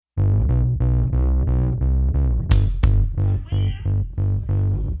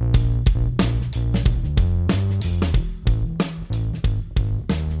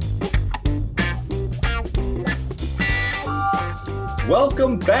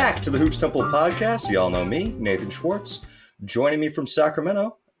Welcome back to the Hoops Temple podcast. You all know me, Nathan Schwartz. Joining me from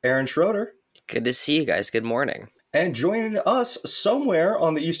Sacramento, Aaron Schroeder. Good to see you guys. Good morning. And joining us somewhere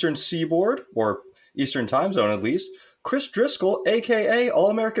on the Eastern Seaboard, or Eastern Time Zone at least, Chris Driscoll, a.k.a.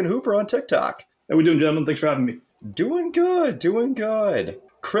 All-American Hooper on TikTok. How we doing, gentlemen? Thanks for having me. Doing good.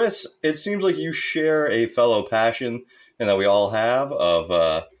 Chris, it seems like you share a fellow passion, and that we all have,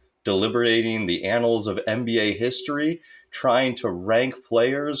 of deliberating the annals of NBA history, trying to rank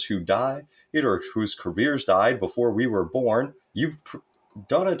players who died or whose careers died before we were born. You've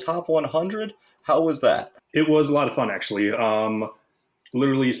done a top 100. How was that? It was a lot of fun, actually.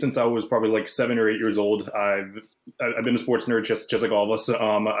 Literally, since I was probably like 7 or 8 years old, I've been a sports nerd, just like all of us.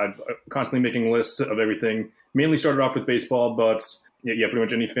 I've constantly making lists of everything. Mainly started off with baseball, but yeah, pretty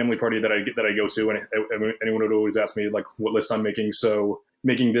much any family party that I go to, and anyone would always ask me like what list I'm making. So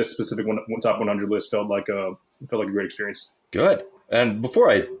making this specific one top 100 list felt like a great experience. Good. And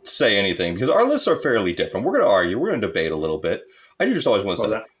before I say anything, because our lists are fairly different, we're going to argue, we're going to debate a little bit. I do just always want to say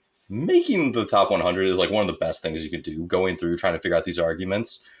that making the top 100 is like one of the best things you could do, going through trying to figure out these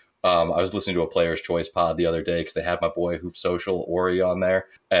arguments. I was listening to a Player's Choice pod the other day because they had my boy Hoop Social Ori on there,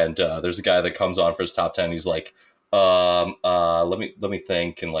 and there's a guy that comes on for his top 10. He's like, let me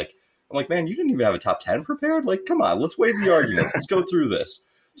think, and like I'm like, man, you didn't even have a top 10 prepared. Like, come on, let's weigh the arguments. Let's go through this.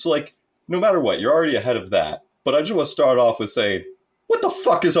 So like, no matter what, you're already ahead of that. But I just want to start off with saying, what the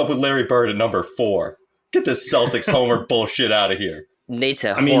fuck is up with Larry Bird at number 4? Get this Celtics homer bullshit out of here. Nate's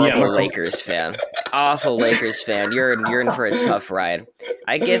a horrible Lakers fan. Awful Lakers fan. You're in for a tough ride.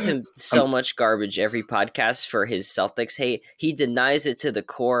 I give him so much garbage every podcast for his Celtics hate. He denies it to the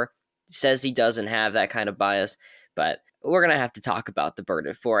core, says he doesn't have that kind of bias, but we're going to have to talk about the Bird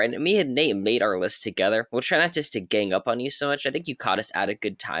at 4. And me and Nate made our list together. We'll try not just to gang up on you so much. I think you caught us at a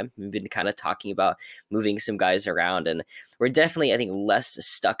good time. We've been kind of talking about moving some guys around, and we're definitely, I think, less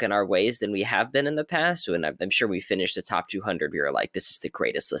stuck in our ways than we have been in the past. When I'm sure we finished the top 200, we were like, this is the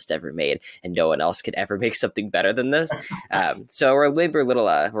greatest list ever made, and no one else could ever make something better than this. So we're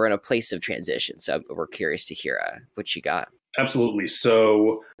in a place of transition. So we're curious to hear what you got. Absolutely.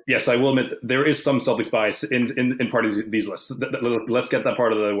 So yes, I will admit there is some Celtics bias in part of these lists. Let's get that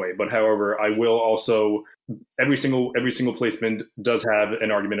part of the way. But however, I will also every single placement does have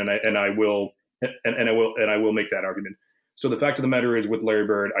an argument, and I will make that argument. So the fact of the matter is, with Larry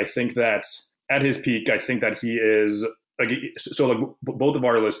Bird, I think that at his peak, I think that he is like both of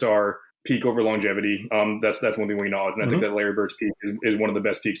our lists are peak over longevity. That's one thing we acknowledge, and I think that Larry Bird's peak is one of the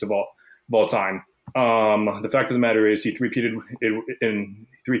best peaks of all time. The fact of the matter is he three-peated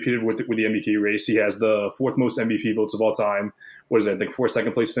with the MVP race. He has the 4th most MVP votes of all time. What is it? I think 4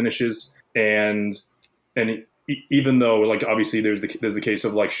 second place finishes. And even though, like, obviously there's the case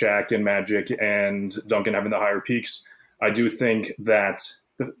of like Shaq and Magic and Duncan having the higher peaks, I do think that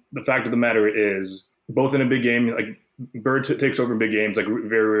the fact of the matter is, both in a big game, like Bird takes over in big games, like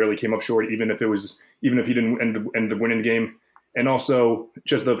very rarely came up short, even if he didn't end up winning the game. And also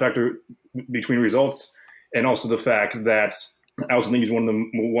just the factor between results, and also the fact that I also think he's one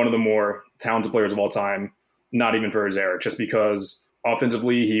of the more talented players of all time, not even for his era, just because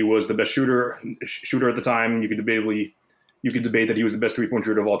offensively he was the best shooter at the time. You could debate that he was the best 3-point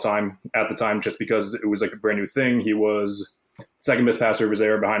shooter of all time at the time, just because it was like a brand new thing. He was second best passer of his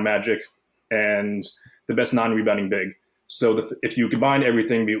era behind Magic, and the best non-rebounding big. So if you combine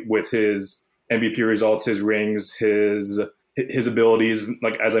everything with his MVP results, his rings, his abilities,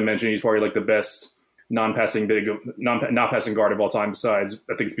 like as I mentioned, he's probably like the best non-passing guard of all time. Besides,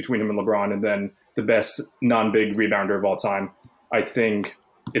 I think it's between him and LeBron, and then the best non-big rebounder of all time. I think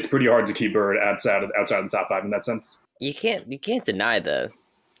it's pretty hard to keep Bird outside of the top 5 in that sense. You can't deny the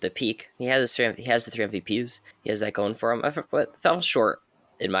peak. He has the 3 MVPs. He has that going for him. I fell short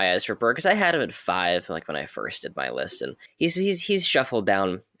in my eyes for Bird because I had him at 5, like when I first did my list, and he's shuffled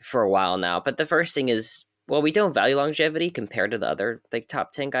down for a while now. But the first thing is, well, we don't value longevity compared to the other like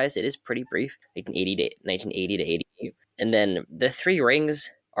top 10 guys. It is pretty brief, like 1980 to 88. And then the 3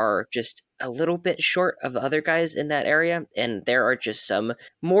 rings are just a little bit short of the other guys in that area. And there are just some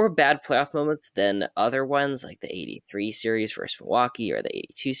more bad playoff moments than other ones, like the 83 series versus Milwaukee or the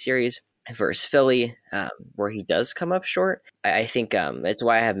 82 series versus Philly, where he does come up short. I think that's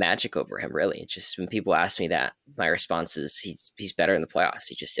why I have Magic over him, really. It's just when people ask me that, my response is he's better in the playoffs.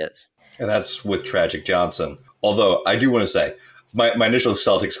 He just is. And that's with Tragic Johnson. Although I do want to say, my initial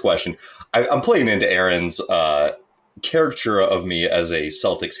Celtics question, I'm playing into Aaron's caricature of me as a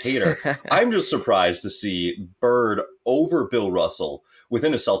Celtics hater. I'm just surprised to see Bird over Bill Russell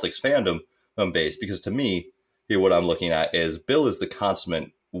within a Celtics fandom base, because to me, what I'm looking at is Bill is the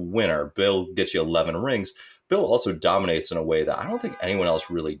consummate winner. Bill gets you 11 rings, Bill also dominates in a way that I don't think anyone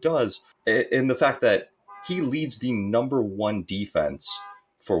else really does, in the fact that he leads the number one defense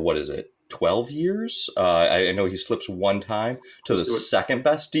for, 12 years? I know he slips one time to the second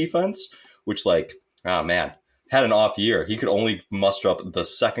best defense, which oh man, had an off year. He could only muster up the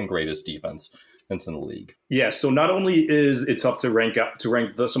second greatest defense in the league. Yeah, so not only is it tough to rank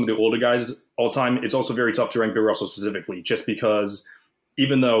some of the older guys all time, it's also very tough to rank Bill Russell specifically, just because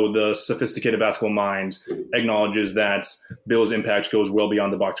even though the sophisticated basketball mind acknowledges that Bill's impact goes well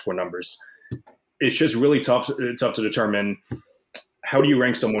beyond the box score numbers, it's just really tough to determine how do you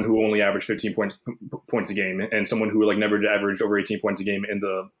rank someone who only averaged 15 points a game and someone who never averaged over 18 points a game in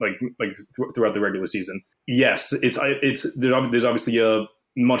the throughout the regular season. Yes, there's obviously a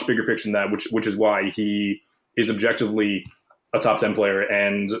much bigger picture than that, which is why he is objectively a top 10 player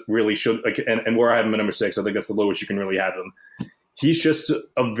and really should and where I have him at number 6, I think that's the lowest you can really have him. He's just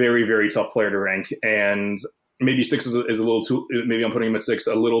a very, very tough player to rank, and maybe 6 is a little too. Maybe I'm putting him at 6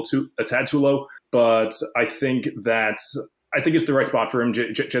 a tad too low, but I think it's the right spot for him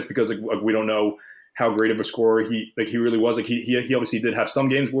just because we don't know how great of a scorer he really was. He obviously did have some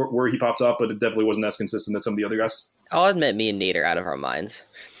games where he popped up, but it definitely wasn't as consistent as some of the other guys. I'll admit, me and Nate are out of our minds.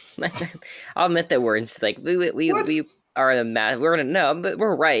 I'll admit that we're we are in a math. But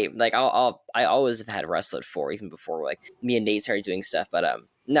we're right. I always have had Russell at 4, even before me and Nate started doing stuff. But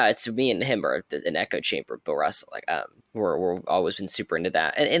no, it's me and him are an echo chamber. Bill Russell, we're always been super into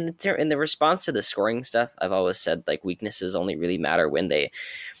that. And in the response to the scoring stuff, I've always said weaknesses only really matter when they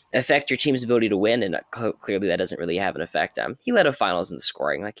affect your team's ability to win, and clearly that doesn't really have an effect. He led a finals in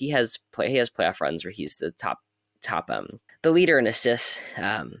scoring. He has playoff runs where he's the top the leader in assists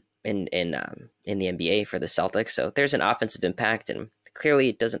in the NBA for the Celtics. So there's an offensive impact, and clearly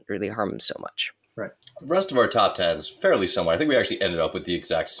it doesn't really harm him so much. Right. The rest of our top 10 is fairly similar. I think we actually ended up with the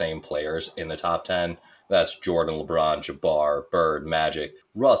exact same players in the top 10. That's Jordan, LeBron, Jabbar, Bird, Magic,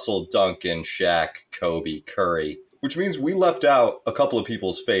 Russell, Duncan, Shaq, Kobe, Curry, which means we left out a couple of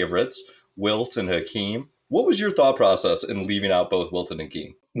people's favorites, Wilt and Hakeem. What was your thought process in leaving out both Wilt and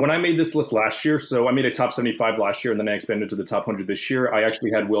Hakeem? When I made this list last year, so I made a top 75 last year, and then I expanded to the top 100 this year, I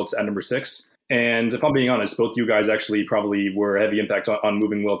actually had Wilt at number 6. And if I'm being honest, both you guys actually probably were a heavy impact on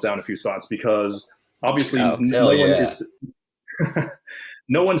moving Wilt down a few spots, because obviously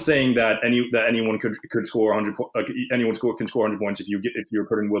no one's saying that anyone could score 100. Anyone can score 100 points if you're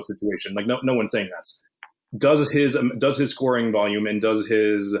put in Wilt's situation. No one's saying that. Does his scoring volume and does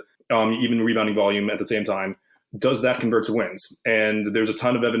his even rebounding volume at the same time, does that convert to wins? And there's a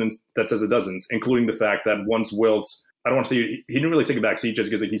ton of evidence that says it doesn't, including the fact that once Wilt, I don't want to say he didn't really take a back seat just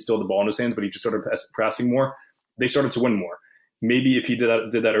because he still had the ball in his hands, but he just started passing more. They started to win more. Maybe if he did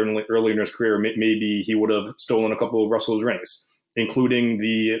that early in his career, maybe he would have stolen a couple of Russell's rings, including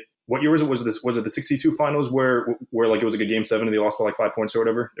what year was it? Was it the 62 finals where it was a game 7 and they lost by 5 points or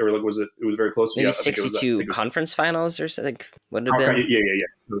whatever? Or it was very close. Maybe 62 conference finals or something. Would have been.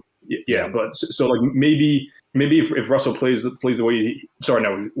 Yeah. But maybe if Russell plays the way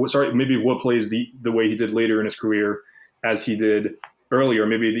maybe if Wilt plays the way he did later in his career as he did earlier,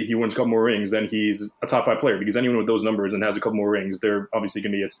 maybe he wins a couple more rings, then he's a top 5 player, because anyone with those numbers and has a couple more rings, they're obviously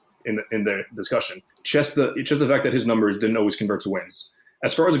going to be in the discussion. Just the fact that his numbers didn't always convert to wins.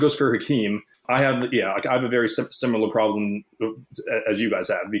 As far as it goes for Hakeem, I have a very similar problem as you guys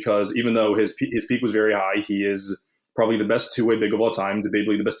have, because even though his peak was very high, he is probably the best two-way big of all time,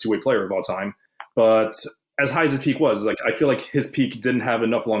 debatably the best two-way player of all time. But as high as his peak was, I feel like his peak didn't have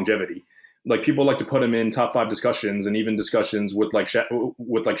enough longevity. People like to put him in top 5 discussions, and even discussions with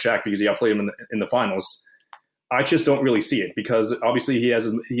Shaq because he outplayed him in the finals. I just don't really see it, because obviously he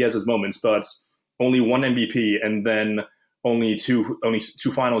has his moments, but only one MVP and then only two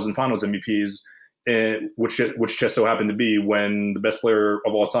finals and finals MVPs, which just so happened to be when the best player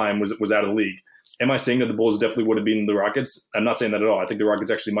of all time was out of the league. Am I saying that the Bulls definitely would have beaten the Rockets? I'm not saying that at all. I think the Rockets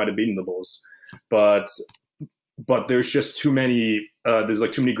actually might have beaten the Bulls, but there's just too many. There's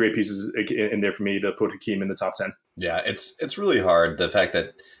too many great pieces in there for me to put Hakeem in the top 10. Yeah, it's really hard. The fact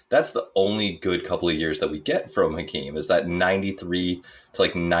that that's the only good couple of years that we get from Hakeem is that 93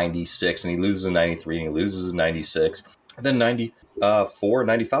 to 96, and he loses in 93 and he loses in 96. And then 94,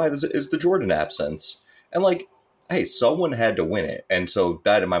 95 is the Jordan absence. And hey, someone had to win it. And so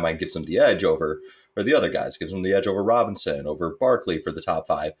that in my mind gives him the edge over the other guys, gives him the edge over Robinson, over Barkley for the top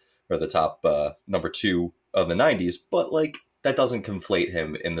 5 or the top number 2 of the 90s. But that doesn't conflate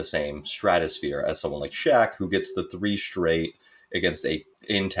him in the same stratosphere as someone like Shaq, who gets the 3 straight against a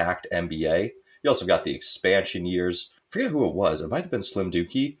intact NBA. You also got the expansion years. I forget who it was. It might have been Slim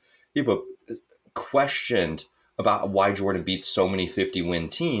Dookie. People questioned about why Jordan beat so many 50-win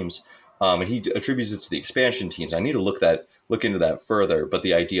teams, And he attributes it to the expansion teams. I need to look into that further. But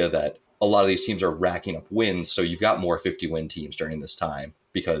the idea that a lot of these teams are racking up wins, so you've got more 50-win teams during this time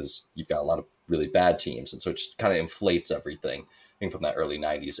because you've got a lot of really bad teams. And so it just kind of inflates everything from that early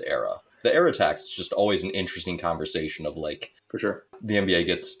 90s era. The era tax is just always an interesting conversation of like, for sure, the NBA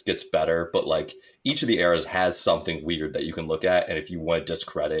gets better, but like each of the eras has something weird that you can look at. And if you want to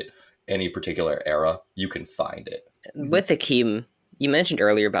discredit any particular era, you can find it. With Hakeem, you mentioned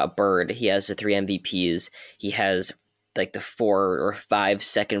earlier about Bird. He has the 3 MVPs. He has like the 4 or 5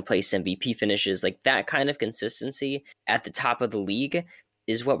 second place MVP finishes. Like that kind of consistency at the top of the league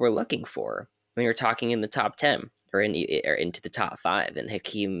is what we're looking for when you're talking in the top 10 or into the top 5. And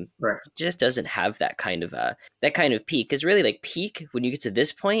Hakeem just doesn't have that kind of peak. Because really, like, peak when you get to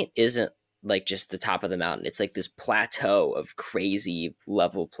this point isn't like just the top of the mountain. It's like this plateau of crazy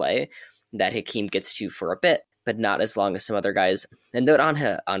level play that Hakeem gets to for a bit, but not as long as some other guys. And note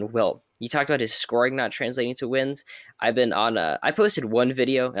on Wilt, you talked about his scoring not translating to wins. I posted one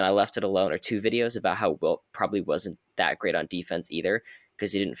video and I left it alone, or 2 videos, about how Wilt probably wasn't that great on defense either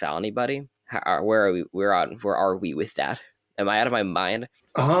because he didn't foul anybody. Where are we? Where are we with that? Am I out of my mind?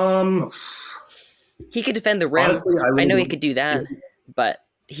 He could defend the rim. Honestly, I know he could do that, but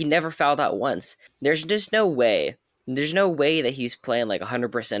he never fouled out once. There's just no way. There's no way that he's playing like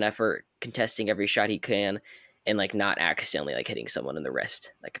 100% effort, contesting every shot he can, and like not accidentally like hitting someone in the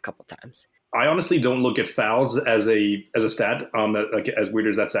wrist like a couple times. I honestly don't look at fouls as a stat. That, like, as weird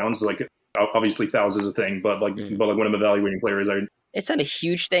as that sounds, like obviously fouls is a thing, but like when I'm evaluating players, it's not a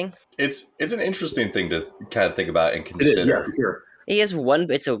huge thing. It's an interesting thing to kind of think about and consider. It is, yeah, for sure. He has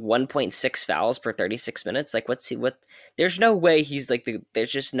it's a 1.6 fouls per 36 minutes. Like, there's no way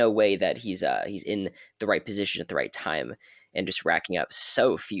there's just no way that he's in the right position at the right time and just racking up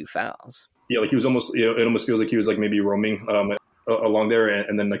so few fouls. Yeah, like he was almost, it almost feels like he was like maybe roaming along there,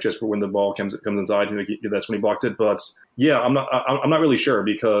 and then like just for when the ball comes inside, that's when he blocked it. But yeah, I'm not really sure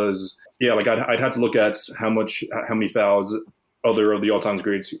because yeah, like I'd have to look at how many fouls other of the all-time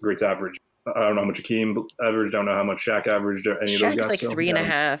greats average. I don't know how much Hakeem averaged. I don't know how much Shaq averaged. Any of those guys. Shaq's like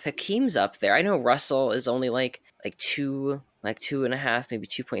 3.5. Hakeem's up there. I know Russell is only like 2.5, maybe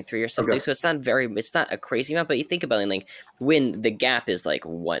 2.3 or something. Okay. So it's not a crazy amount. But you think about it, like when the gap is like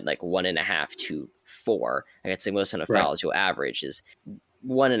 1.5 to 4. Like I'd say most of the fouls you'll average is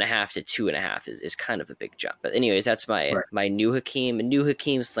 1.5 to 2.5 is kind of a big jump. But anyways, that's my new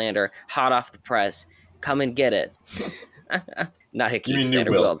Hakeem slander, hot off the press. Come and get it. Not Hakeem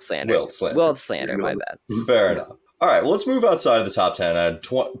slander, Wilt slander. Wilt slander, my bad. Fair enough. All right, well, let's move outside of the top 10,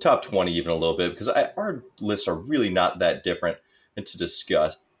 top 20 even a little bit, because our lists are really not that different and to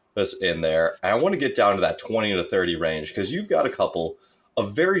discuss this in there. And I want to get down to that 20 to 30 range, because you've got a couple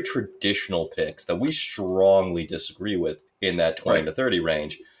of very traditional picks that we strongly disagree with in that 20 to 30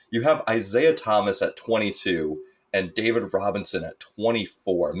 range. You have Isaiah Thomas at 22 and David Robinson at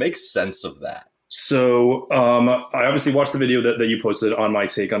 24. Make sense of that. So I obviously watched the video that you posted on my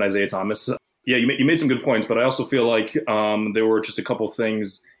take on Isaiah Thomas. Yeah, you made some good points, but I also feel like there were just a couple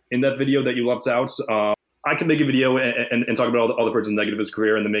things in that video that you left out. I could make a video and talk about all the parts negative of his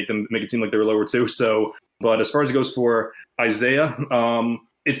career and then make it seem like they were lower too. So, but as far as it goes for Isaiah,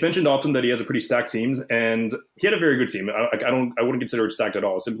 it's mentioned often that he has a pretty stacked team, and he had a very good team. I wouldn't consider it stacked at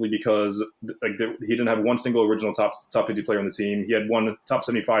all, simply because he didn't have one single original top 50 player on the team. He had one top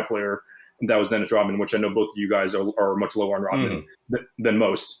 75 player. That was Dennis Rodman, which I know both of you guys are much lower on Rodman than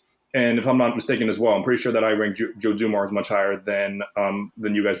most. And if I'm not mistaken as well, I'm pretty sure that I ranked Joe Dumars much higher than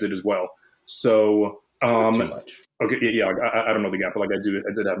you guys did as well. So too much. Okay, yeah, I don't know the gap, but like I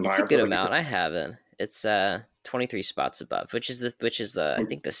did have him higher. It's a good amount. I haven't. It's 23 spots above, which is I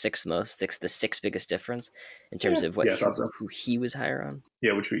think the sixth biggest difference in terms of who he was higher on.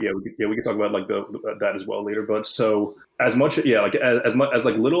 Yeah, we could talk about like that as well later. But so as much as much as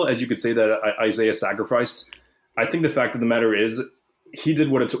like little as you could say that Isaiah sacrificed, I think the fact of the matter is he did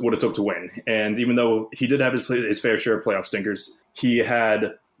what it took to win. And even though he did have his fair share of playoff stinkers, he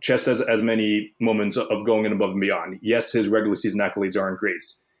had just as many moments of going in above and beyond. Yes, his regular season accolades aren't great.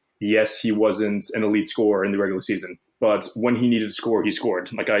 Yes, he wasn't an elite scorer in the regular season, but when he needed to score, he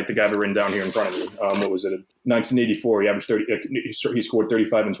scored. Like I think I have it written down here in front of me. What was it? 1984, he averaged 30. He scored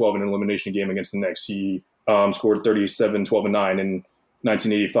 35 and 12 in an elimination game against the Knicks. He scored 37, 12 and 9 in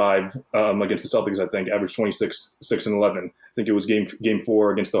 1985 against the Celtics. I think averaged 26, 6 and 11. I think it was game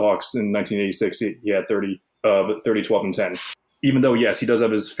 4 against the Hawks in 1986. He had 30, 12 and 10. Even though yes, he does have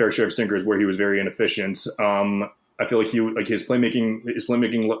his fair share of stinkers where he was very inefficient. I feel like his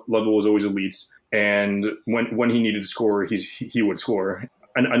playmaking level was always elite, and when he needed to score, he would score.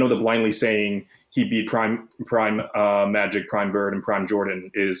 And I know that blindly saying he beat Prime Magic, Prime Bird, and Prime Jordan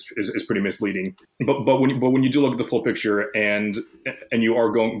is pretty misleading. But when you do look at the full picture and you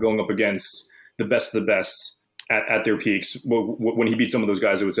are going up against the best of the best at their peaks, when he beat some of those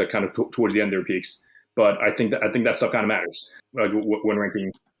guys, it was at kind of towards the end of their peaks. But I think that stuff kind of matters when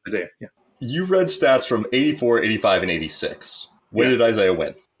ranking Isaiah. Yeah. You read stats from 84, 85, and 86. When did Isaiah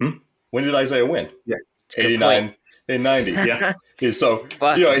win? When did Isaiah win? Yeah. 89 and 90. Yeah. So,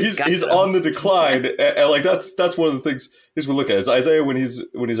 he's on the decline. And like, that's one of the things is we look at is Isaiah when he's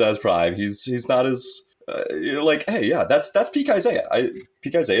as prime, he's not as hey, yeah, that's peak Isaiah.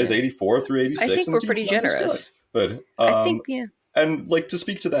 Peak Isaiah is 84 through 86. I think we're pretty generous. But I think, and like to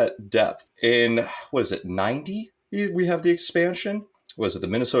speak to that depth in, 90? We have the expansion. Was it the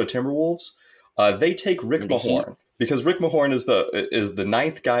Minnesota Timberwolves? They take Rick Mahorn because Rick Mahorn is the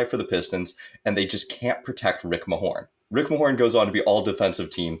ninth guy for the Pistons, and they just can't protect Rick Mahorn. Rick Mahorn goes on to be all defensive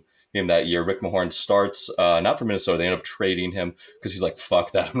team that year. Rick Mahorn starts not for Minnesota. They end up trading him because he's like,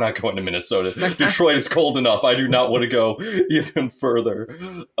 fuck that. I'm not going to Minnesota. Detroit is cold enough. I do not want to go even further.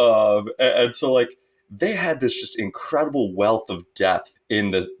 And so like they had this just incredible wealth of depth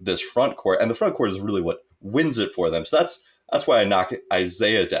in this front court, and the front court is really what wins it for them. So that's why I knock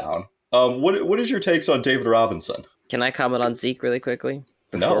Isaiah down. What is your takes on David Robinson? Can I comment on Zeke really quickly?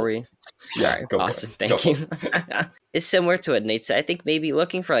 Yeah, awesome. Thank you. It's similar to what Nate said. I think maybe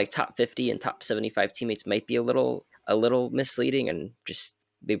looking for like top 50 and top 75 teammates might be a little misleading, and just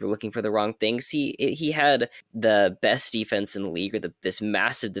maybe looking for the wrong things. He had the best defense in the league, or this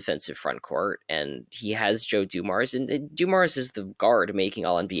massive defensive front court, and he has Joe Dumars, and Dumars is the guard making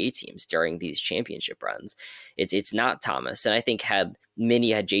all NBA teams during these championship runs. It's not Thomas, and I think had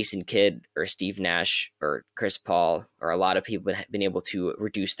Jason Kidd or Steve Nash or Chris Paul or a lot of people been able to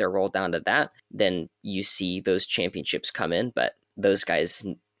reduce their role down to that, then you see those championships come in, but those guys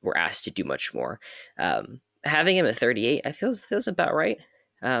were asked to do much more. Having him at 38, I feels about right.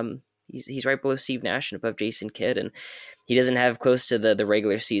 He's right below Steve Nash and above Jason Kidd, and he doesn't have close to the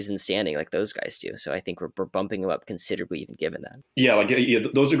regular season standing like those guys do. So I think we're bumping him up considerably, even given that. Yeah,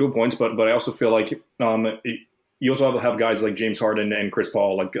 those are good points, but I also feel like you also have guys like James Harden and Chris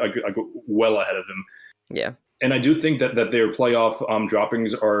Paul like well ahead of him. Yeah. And I do think that their playoff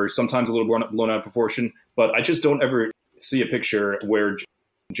droppings are sometimes a little blown out of proportion, but I just don't ever see a picture where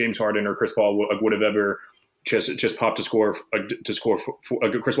James Harden or Chris Paul would have ever just popped to score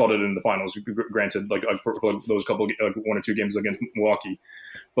for Chris Paul did it in the finals, granted, for those couple one or two games against Milwaukee,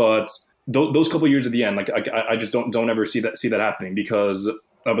 but those couple years at the end, I just don't ever see that happening because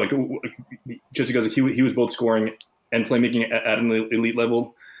just because he was both scoring and playmaking at an elite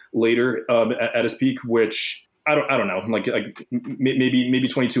level later at his peak, which I don't know, maybe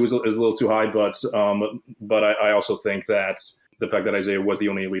 22 is a little too high, but I also think that the fact that Isaiah was the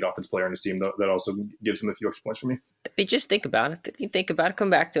only elite offense player on his team, that also gives him a few extra points for me. Just think about it.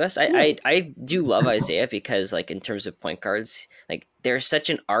 Come back to us. I do love Isaiah because, like, in terms of point guards, like, there's such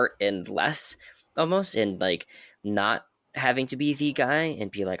an art in less, almost, in, like, not having to be the guy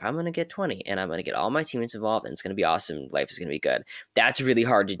and be like, I'm going to get 20 and I'm going to get all my teammates involved and it's going to be awesome. Life is going to be good. That's really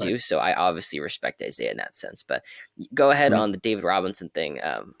hard to do. So I obviously respect Isaiah in that sense. But go ahead on the David Robinson thing.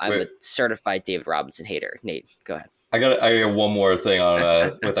 I'm a certified David Robinson hater. Nate, go ahead. I got one more thing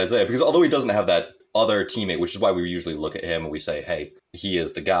on with Isaiah, because although he doesn't have that other teammate, which is why we usually look at him and we say, hey, he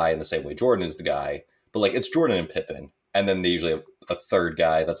is the guy in the same way Jordan is the guy. But like, it's Jordan and Pippen. And then they usually have a third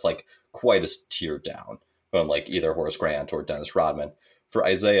guy that's like quite a tier down from like either Horace Grant or Dennis Rodman. For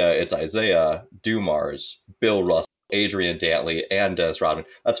Isaiah, it's Isaiah, Dumars, Bill Russell, Adrian Dantley, and Dennis Rodman.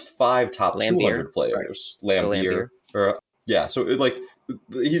 That's 5 top Lambeer, 200 players. Right. Lambeer. So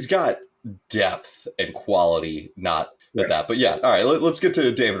he's got depth and quality, not that. But yeah, all right, let's get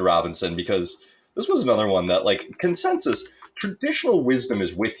to David Robinson, because this was another one that, like, consensus, traditional wisdom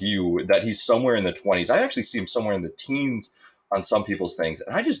is with you that he's somewhere in the 20s. I actually see him somewhere in the teens on some people's things,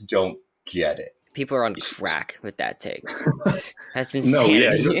 and I just don't get it. People are on crack with that take. That's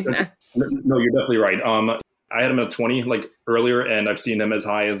insanity. No, you're definitely right. I had him at 20 like earlier, and I've seen him as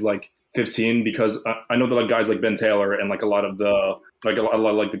high as like 15, because I know that like guys like Ben Taylor and like a lot of the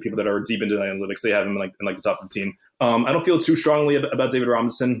people that are deep into analytics, they have him in the top 15. I don't feel too strongly about David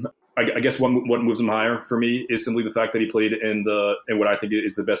Robinson. I guess what moves him higher for me is simply the fact that he played in what I think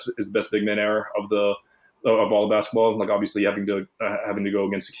is the best big man era of all basketball. Like, obviously having to go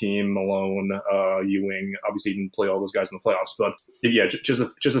against Hakeem, Malone, Ewing. Obviously, he didn't play all those guys in the playoffs, but yeah, just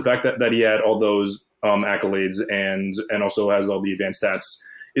the fact that he had all those accolades and also has all the advanced stats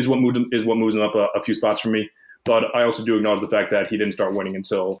is what moves him up a few spots for me. But I also do acknowledge the fact that he didn't start winning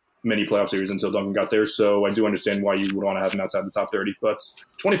until many playoff series until Duncan got there. So I do understand why you would want to have him outside the top 30. But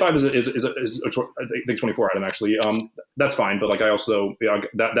 25 is I think 24 had him actually. That's fine. But like I also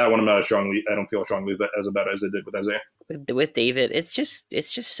that one I'm not as strongly. I don't feel as strongly about as I did with Isaiah. With David, it's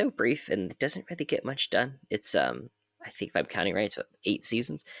just so brief and it doesn't really get much done. It's I think if I'm counting right, it's about 8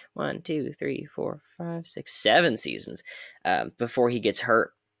 seasons. 1, 2, 3, 4, 5, 6, 7 seasons before he gets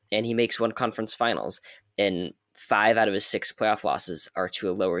hurt and he makes one conference finals. And 5 out of his 6 playoff losses are to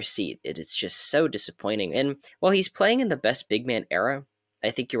a lower seed. It is just so disappointing. And while he's playing in the best big man era,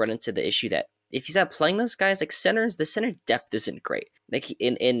 I think you run into the issue that if he's not playing those guys like centers, the center depth isn't great. Like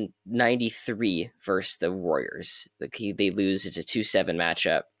in 93 versus the Warriors, like they lose. It's a 2-7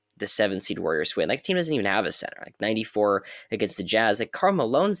 matchup. The 7 seed Warriors win. Like the team doesn't even have a center. Like 94 against the Jazz, like Karl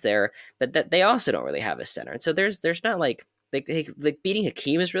Malone's there, but that they also don't really have a center. And so there's not like beating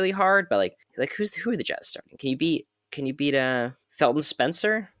Hakeem is really hard, but like who are the Jazz starting? Can you beat Felton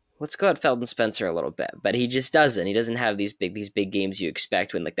Spencer? Let's go at Felton Spencer a little bit, but he just doesn't. He doesn't have these big games you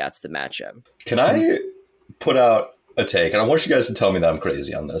expect when like that's the matchup. Can I put out a take? And I want you guys to tell me that I'm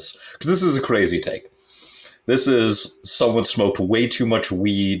crazy on this because this is a crazy take. This is someone smoked way too much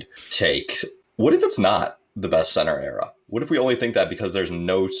weed take. What if it's not the best center era? What if we only think that because there's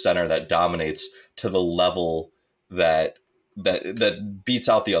no center that dominates to the level that beats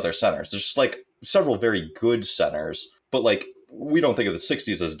out the other centers? There's just like several very good centers, but like we don't think of the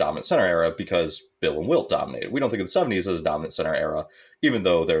 60s as a dominant center era because Bill and Wilt dominated. We don't think of the 70s as a dominant center era, even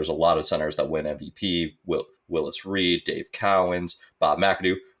though there's a lot of centers that win MVP, Willis Reed, Dave Cowens, Bob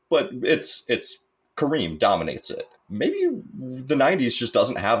McAdoo, but it's Kareem dominates it. Maybe the 90s just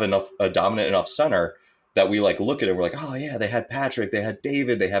doesn't have a dominant enough center that we like look at it and we're like, oh yeah, they had Patrick, they had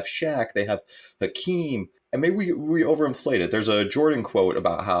David, they have Shaq, they have Hakeem. And maybe we overinflate it. There's a Jordan quote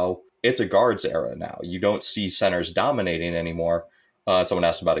about how it's a guards era now. You don't see centers dominating anymore. Someone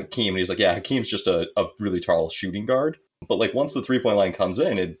asked about Hakeem and he's like, yeah, Hakeem's just a really tall shooting guard. But like once the 3-point line comes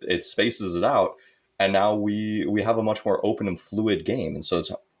in, it spaces it out. And now we have a much more open and fluid game. And so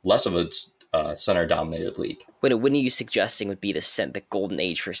it's less of a center-dominated league. What are you suggesting would be the golden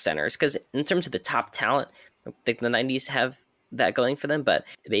age for centers? Because in terms of the top talent, I think the 90s have that going for them, but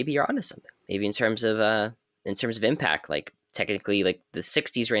maybe you're onto something. Maybe in terms of impact, like technically like the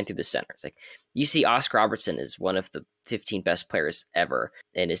 60s ran through the centers. Like you see Oscar Robertson is one of the 15 best players ever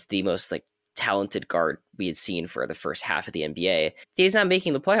and is the most like talented guard we had seen for the first half of the NBA. He's not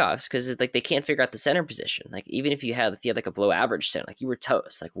making the playoffs because like they can't figure out the center position. Like even if you had like a below average center, like you were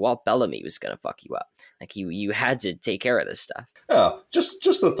toast. Like Walt Bellamy was gonna fuck you up. Like you had to take care of this stuff. Oh, just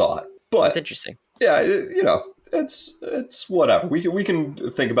the thought. But it's interesting. Yeah, it's whatever. We can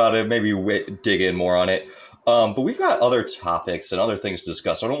think about it. Maybe dig in more on it. But we've got other topics and other things to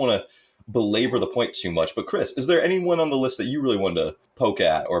discuss. So I don't want to belabor the point too much. But Chris, is there anyone on the list that you really wanted to poke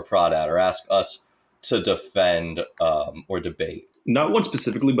at or prod at or ask us to defend or debate? Not one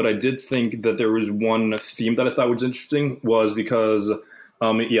specifically, but I did think that there was one theme that I thought was interesting was because,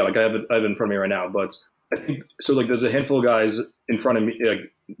 like I have it in front of me right now, but I think so. Like there's a handful of guys in front of me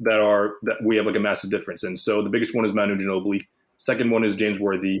that we have like a massive difference in. So the biggest one is Manu Ginobili. Second one is James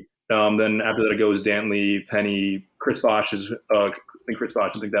Worthy. Then after that it goes Dantley, Penny, Chris Bosh is. Chris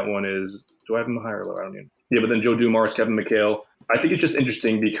Bosh. I think that one is. Do I have him higher or lower? I don't know. Yeah, but then Joe Dumars, Kevin McHale. I think it's just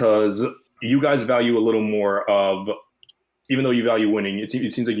interesting because you guys value a little more of. Even though you value winning, it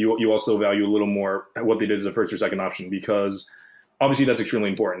seems like you also value a little more what they did as a first or second option because obviously that's extremely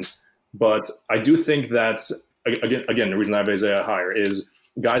important. But I do think that, again, the reason I have Isaiah higher is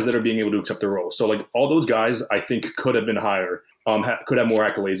guys that are being able to accept their role. So like all those guys I think could have been higher, could have more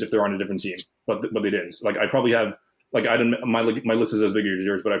accolades if they're on a different team, but they didn't. Like I probably have, like I didn't, my list is as big as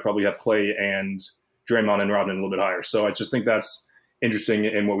yours, but I probably have Clay and Draymond and Rodman a little bit higher. So I just think that's interesting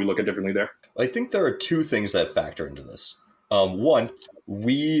in what we look at differently there. I think there are two things that factor into this. One,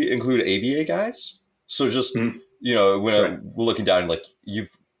 we include ABA guys. So just, when we're looking down, like you've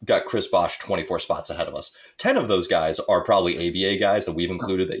got Chris Bosh 24 spots ahead of us. 10 of those guys are probably ABA guys that we've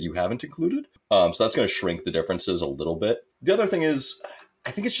included that you haven't included. So that's going to shrink the differences a little bit. The other thing is,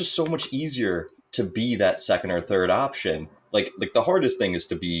 I think it's just so much easier to be that second or third option. Like the hardest thing is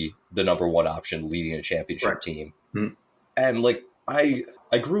to be the number one option leading a championship team. Mm-hmm. And like, I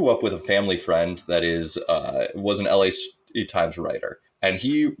grew up with a family friend that was an LA Times writer, and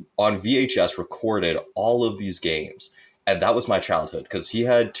he on VHS recorded all of these games. And that was my childhood because he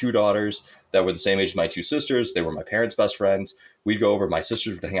had 2 daughters that were the same age as my 2 sisters. They were my parents' best friends. We'd go over, my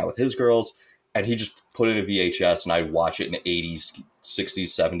sisters would hang out with his girls, and he just put it in VHS and I'd watch it in 80s, 60s,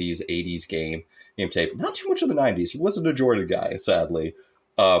 70s, 80s game tape. Not too much of the 90s. He wasn't a Jordan guy, sadly.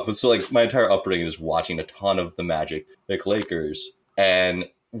 But so like my entire upbringing is watching a ton of the Magic, like Lakers. And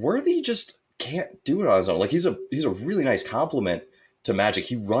Worthy just can't do it on his own. Like he's a really nice compliment to Magic.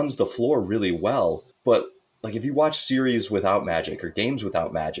 He runs the floor really well, but like if you watch series without Magic or games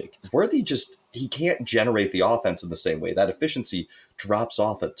without Magic, Worthy just he can't generate the offense in the same way. That efficiency drops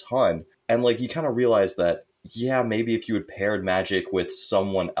off a ton. And like you kind of realize that, yeah, maybe if you had paired Magic with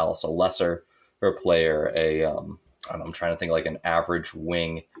someone else, a lesser or player, I'm trying to think like an average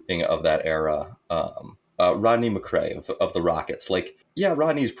wing of that era, Rodney McRae of the Rockets. Like, yeah,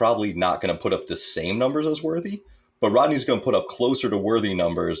 Rodney's probably not going to put up the same numbers as Worthy, but Rodney's going to put up closer to Worthy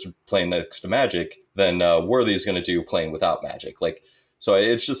numbers playing next to Magic than Worthy's going to do playing without Magic. Like, so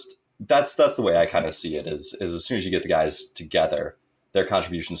it's just that's the way I kind of see it. Is as soon as you get the guys together, their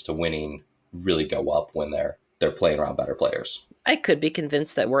contributions to winning really go up when they're playing around better players. I could be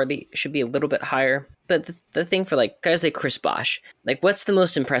convinced that Worthy should be a little bit higher, but the thing for like guys like Chris Bosh, like what's the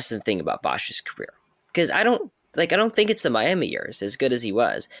most impressive thing about Bosch's career? Because I don't think it's the Miami years as good as he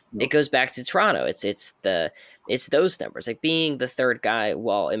was. It goes back to Toronto. It's those numbers, like being the third guy,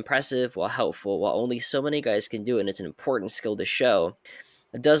 while impressive, while helpful, while only so many guys can do it, and it's an important skill to show.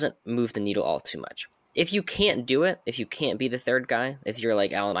 It doesn't move the needle all too much. If you can't do it, if you can't be the third guy, if you're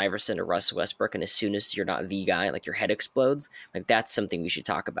like Allen Iverson or Russell Westbrook, and as soon as you're not the guy, like your head explodes, like that's something we should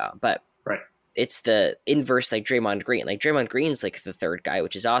talk about. But right. It's the inverse, like Draymond Green. Like Draymond Green's like the third guy,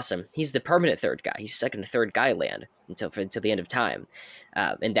 which is awesome. He's the permanent third guy. He's stuck in the third guy land until the end of time,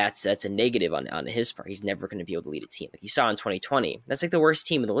 and that's a negative on his part. He's never going to be able to lead a team. Like you saw in 2020, that's like the worst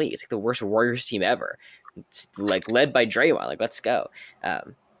team in the league. It's like the worst Warriors team ever. It's like led by Draymond. Like let's go.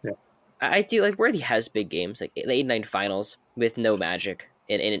 I do like Worthy has big games, like the 8-9 finals with no Magic.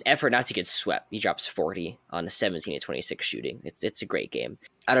 In an effort not to get swept, he drops 40 on a 17-26 shooting. It's a great game.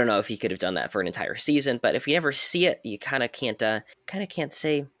 I don't know if he could have done that for an entire season, but if you never see it, you kind of can't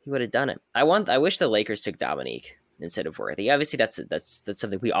say he would have done it. I wish the Lakers took Dominique instead of Worthy. Obviously, that's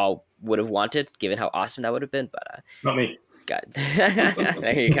something we all would have wanted, given how awesome that would have been. But not me. God,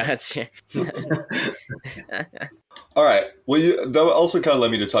 there you go. All right. Well, that also kind of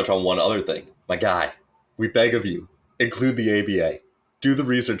led me to touch on one other thing. My guy, we beg of you, include the ABA. Do the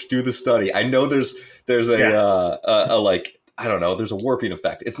research, do the study. I know there's a like, I don't know, there's a warping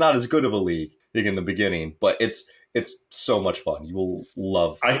effect. It's not as good of a league in the beginning, but it's so much fun. You will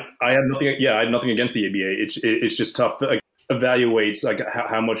love. I have nothing. Yeah, I have nothing against the ABA. It's just tough to evaluate like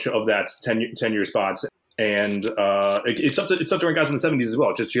how much of that's 10-year spots, and it's up to rank guys in the 70s as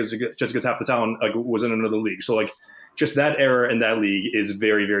well. Just because half the talent was in another league, so like just that era in that league is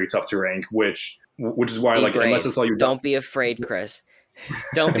very, very tough to rank. Which is why be like brave. Unless it's all you don't be afraid, Chris.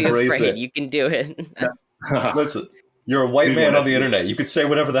 Don't be afraid. It. You can do it. Listen, you're a white man on the internet. You can say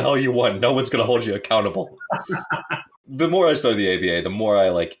whatever the hell you want. No one's going to hold you accountable. The more I study the ABA, the more I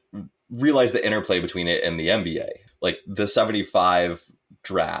like realize the interplay between it and the NBA. Like the 75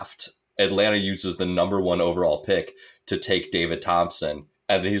 draft, Atlanta uses the number 1 overall pick to take David Thompson.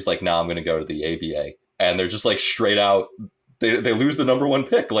 And then he's like, nah, I'm going to go to the ABA. And they're just like straight out. They lose the number 1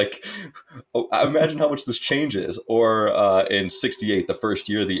 pick. Like, I imagine how much this changes. Or in '68, the first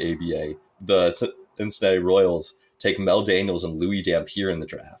year of the ABA, the Cincinnati Royals take Mel Daniels and Louis Dampier in the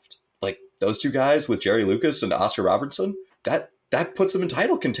draft. Like those two guys with Jerry Lucas and Oscar Robertson, that puts them in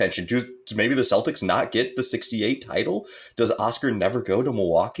title contention. Do maybe the Celtics not get the '68 title? Does Oscar never go to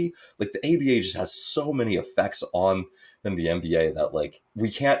Milwaukee? Like the ABA just has so many effects on in the NBA that like we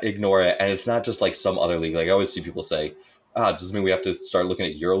can't ignore it. And it's not just like some other league. Like I always see people say, does this mean we have to start looking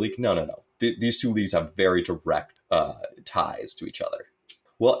at EuroLeague? No. These two leagues have very direct ties to each other.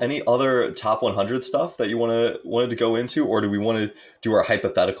 Well, any other top 100 stuff that you wanted to go into, or do we want to do our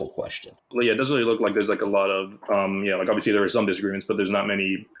hypothetical question? Well, yeah, it doesn't really look like there's like a lot of like obviously there are some disagreements, but there's not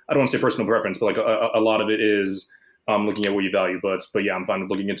many. I don't want to say personal preference, but like a lot of it is looking at what you value. But yeah, I'm fine with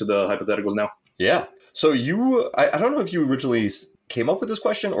looking into the hypotheticals now. Yeah. So I don't know if you originally came up with this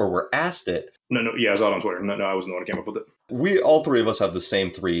question or were asked it. No, yeah, I saw it on Twitter. No, I wasn't the one who came up with it. We all three of us have the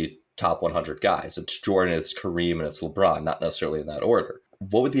same 3 top 100 guys. It's Jordan, it's Kareem, and it's LeBron, not necessarily in that order.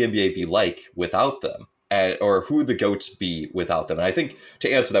 What would the NBA be like without them? Or who would the GOATs be without them? And I think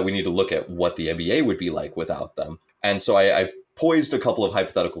to answer that, we need to look at what the NBA would be like without them. And so I poised a couple of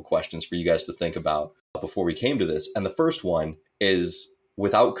hypothetical questions for you guys to think about before we came to this. And the first one is,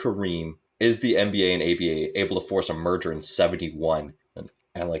 without Kareem, is the NBA and ABA able to force a merger in 71?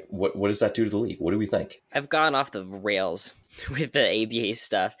 And like, what does that do to the league? What do we think? I've gone off the rails with the ABA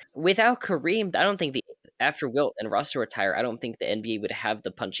stuff. Without Kareem, I don't think after Wilt and Russell retire, I don't think the NBA would have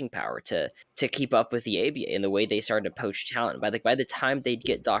the punching power to keep up with the ABA in the way they started to poach talent. By the time they'd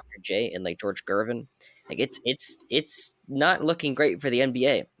get Dr. J and like George Gervin, like it's not looking great for the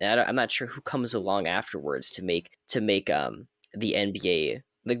NBA. And I'm not sure who comes along afterwards to make the NBA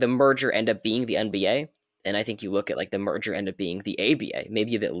like the merger end up being the NBA. And I think you look at like the merger end up being the ABA,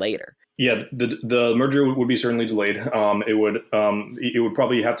 maybe a bit later. Yeah, the merger would be certainly delayed. It would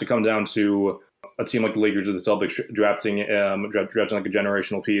probably have to come down to a team like the Lakers or the Celtics drafting like a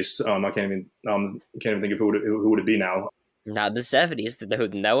generational piece. I can't even think of who would it be now. Not the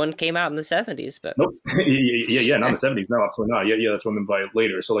 70s. No one came out in the 70s, but nope. yeah, not in the 70s. No, absolutely not. Yeah, that's what I meant by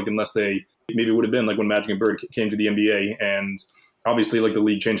later. So like, unless maybe it would have been like when Magic and Bird came to the NBA, and obviously like the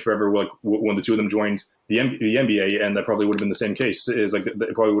league changed forever. Like when the two of them joined the NBA, and that probably would have been the same case. Is like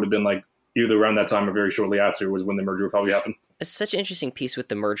it probably would have been like either around that time or very shortly after was when the merger would probably happen. It's such an interesting piece with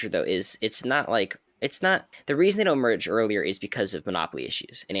the merger, though, is it's not the reason they don't merge earlier is because of monopoly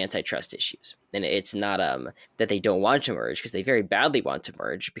issues and antitrust issues. And it's not that they don't want to merge, because they very badly want to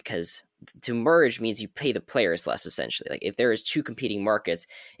merge, because to merge means you pay the players less, essentially. Like if there is two competing markets,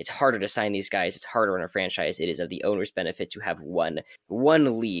 it's harder to sign these guys. It's harder on a franchise. It is of the owner's benefit to have one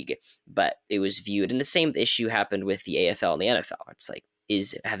league, but it was viewed. And the same issue happened with the AFL and the NFL. It's like,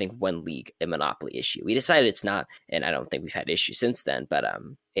 is having one league a monopoly issue? We decided it's not, and I don't think we've had issues since then, but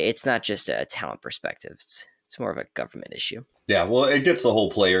it's not just a talent perspective. It's more of a government issue. Yeah, well, it gets the whole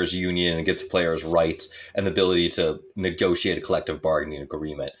players' union and gets players' rights and the ability to negotiate a collective bargaining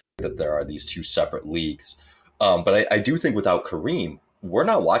agreement, that there are these two separate leagues. But I do think without Kareem, we're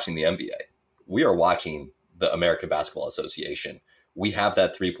not watching the NBA. We are watching the American Basketball Association. We have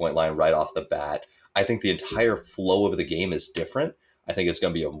that three-point line right off the bat. I think the entire flow of the game is different. I think it's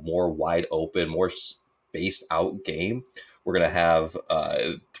going to be a more wide open, more spaced out game. We're going to have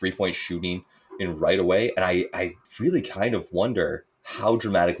three-point shooting in right away. And I really kind of wonder how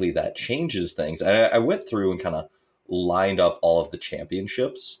dramatically that changes things. And I went through and kind of lined up all of the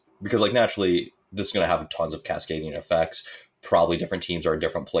championships, because like naturally this is going to have tons of cascading effects. Probably different teams are in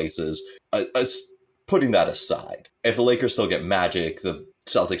different places. Putting that aside, if the Lakers still get Magic, the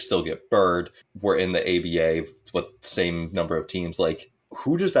Celtics still get Bird, we're in the ABA with the same number of teams, like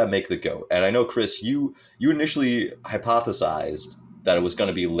who does that make the GOAT? And I know, Chris, you initially hypothesized that it was going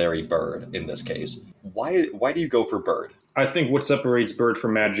to be Larry Bird in this case. Why do you go for Bird? I think what separates Bird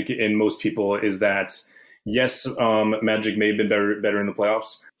from Magic in most people is that, yes, Magic may have been better in the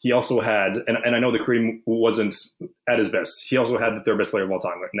playoffs. He also had, and I know the Kareem wasn't at his best, he also had the third best player of all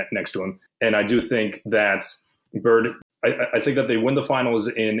time next to him. And I do think that Bird, I think that they win the finals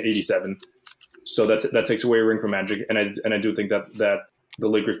in '87, so that takes away a ring from Magic, and I do think that the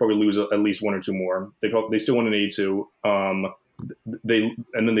Lakers probably lose at least one or two more. They still win in '82, and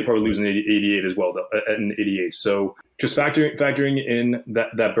then they probably lose in '88 as well, in '88. So just factoring in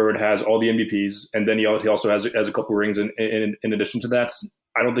that Bird has all the MVPs, and then he also has a couple rings in addition to that.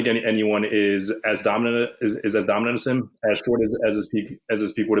 I don't think anyone is as dominant as him, as short as his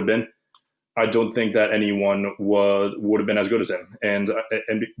peak would have been. I don't think that anyone would have been as good as him. And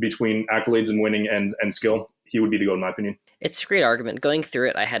between accolades and winning and skill, he would be the GOAT in my opinion. It's a great argument. Going through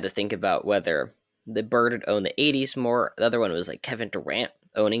it, I had to think about whether the Bird would own the 80s more. The other one was like Kevin Durant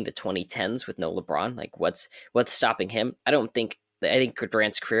owning the 2010s with no LeBron. Like what's stopping him? I think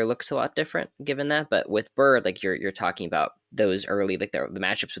Durant's career looks a lot different given that. But with Bird, like you're talking about those early, like the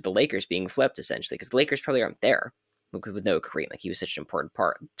matchups with the Lakers being flipped essentially, because the Lakers probably aren't there with no Kareem. Like he was such an important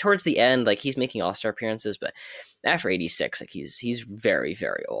part. Towards the end, like he's making all-star appearances, but after 86, like he's very,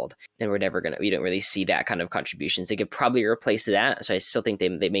 very old. And we don't really see that kind of contributions. They could probably replace that. So I still think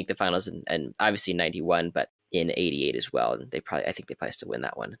they make the finals and obviously 91, but in 88 as well. And I think they probably still win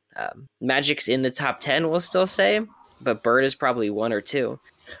that one. Magic's in the top 10, we'll still say, but Bird is probably one or two.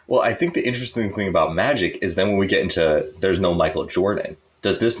 Well, I think the interesting thing about Magic is then when we get into there's no Michael Jordan,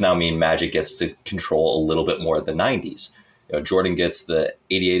 does this now mean Magic gets to control a little bit more of the 90s? Jordan gets the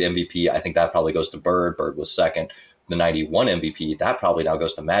 88 MVP. I think that probably goes to Bird. Bird was second. The 91 MVP, that probably now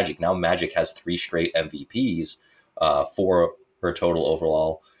goes to Magic. Now Magic has 3 straight MVPs for her total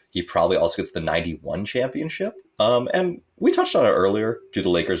overall. He probably also gets the 91 championship. And we touched on it earlier. Do the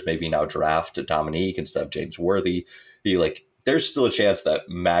Lakers maybe now draft Dominique instead of James Worthy? There's still a chance that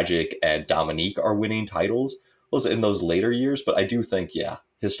Magic and Dominique are winning titles in those later years. But I do think,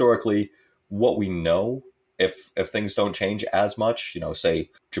 historically, what we know, if things don't change as much, say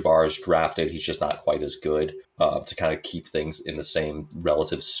Jabbar is drafted, he's just not quite as good to kind of keep things in the same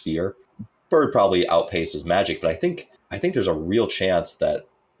relative sphere. Bird probably outpaces Magic, but I think there's a real chance that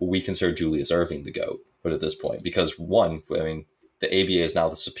we consider Julius Erving the GOAT at this point, because one, I mean, the ABA is now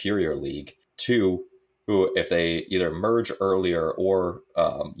the superior league. Two, who if they either merge earlier or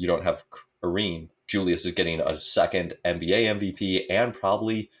you don't have Kareem, Julius is getting a second NBA MVP and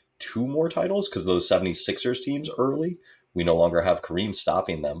probably 2 more titles because those 76ers teams early, we no longer have Kareem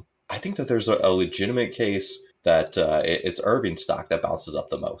stopping them. I think that there's a legitimate case that it's Irving stock that bounces up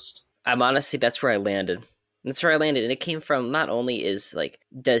the most. I'm honestly, that's where I landed. That's where I landed. And it came from not only is like,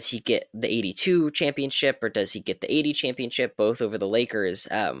 does he get the 82 championship or does he get the 80 championship, both over the Lakers,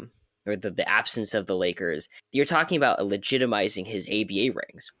 or the absence of the Lakers? You're talking about legitimizing his ABA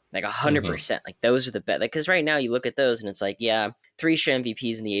rings, like 100%. Like those are the best. Like, because right now you look at those and it's like, yeah, 3 straight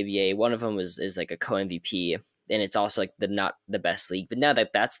MVPs in the ABA. One of them is like a co-MVP. And it's also like not the best league. But now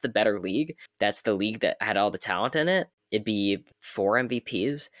that's the better league, that's the league that had all the talent in it, it'd be 4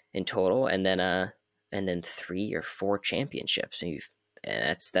 MVPs in total, and then 3 or 4 championships.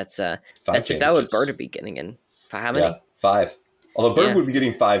 And that's about what Bird would be getting in. How many? Yeah, 5. Although Bird would be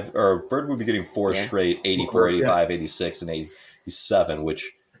getting 5, or Bird would be getting 4 straight, 84, 85, 86, and 87,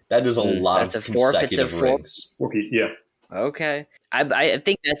 which that is a lot of consecutive rings. Yeah. Okay. I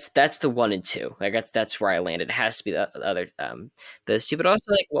think that's the 1 and 2. Like that's where I landed. It has to be the other those two. But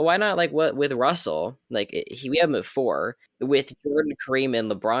also, like, well, why not, like, what with Russell? Like, we have him at 4 with Jordan, Kareem, and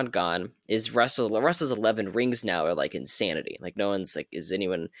LeBron gone. Is Russell's 11 rings now are like insanity. Like, no one's like, is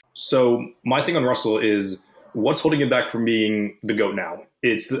anyone? So my thing on Russell is, what's holding him back from being the GOAT now?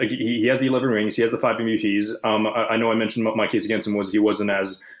 It's like he has the 11 rings, he has the 5 MVPs. I know I mentioned my case against him was he wasn't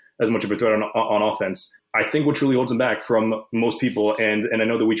as much of a threat on offense. I think what truly holds him back from most people, and I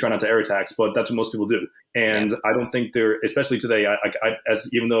know that we try not to air attacks, but that's what most people do. And I don't think they're, especially today,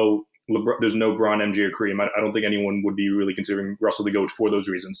 even though there's no Bron, MJ, or Kareem, I don't think anyone would be really considering Russell the GOAT for those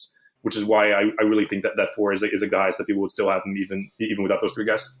reasons, which is why I really think that 4 is a guys that people would still have him even without those 3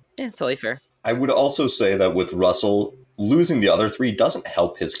 guys. Yeah, totally fair. I would also say that with Russell, losing the other 3 doesn't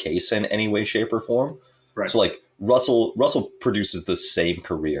help his case in any way, shape, or form. Right. So, like, Russell produces the same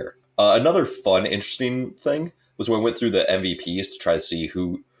career. Another fun, interesting thing was when we went through the MVPs to try to see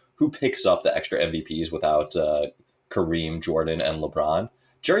who picks up the extra MVPs without Kareem, Jordan, and LeBron.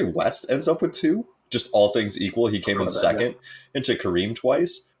 Jerry West ends up with 2. Just all things equal, he came in second into Kareem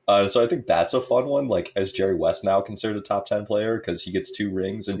twice. So I think that's a fun one. Like, as Jerry West now considered a top 10 player because he gets 2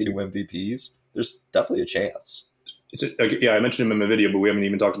 rings and 2 MVPs, there's definitely a chance. I mentioned him in my video, but we haven't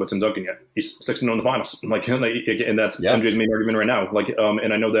even talked about Tim Duncan yet. He's 6-0 in the finals, and that's MJ's main argument right now.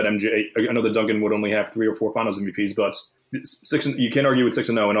 And I know that Duncan would only have 3 or 4 finals MVPs, but you can't argue with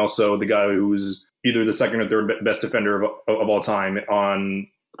 6-0, and also the guy who's either the second or third best defender of all time on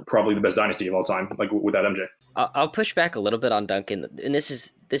probably the best dynasty of all time, like without MJ. I'll push back a little bit on Duncan, and this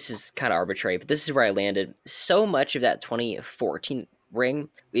is kind of arbitrary, but this is where I landed. So much of that 2014 ring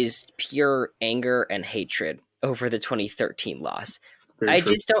is pure anger and hatred over the 2013 loss. I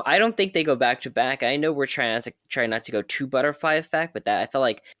don't think they go back to back. I know we're trying not to go too butterfly effect, but that I felt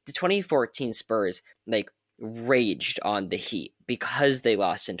like the 2014 Spurs like raged on the Heat because they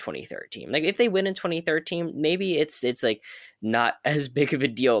lost in 2013. Like, if they win in 2013, maybe it's like not as big of a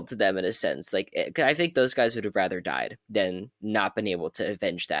deal to them in a sense. Like, I think those guys would have rather died than not been able to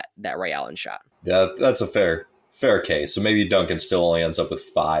avenge that Ray Allen shot. Yeah, that's a fair case. So maybe Duncan still only ends up with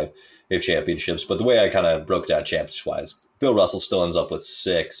 5 championships, but the way I kind of broke down championship-wise, Bill Russell still ends up with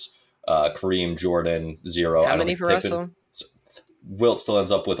 6, Kareem, Jordan, 0. How many for Russell? Wilt still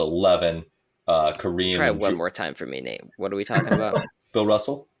ends up with 11, Kareem. Try one more time for me, Nate. What are we talking about? Bill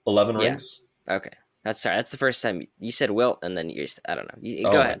Russell, 11 rings. Okay. That's the first time you said Wilt, and then I don't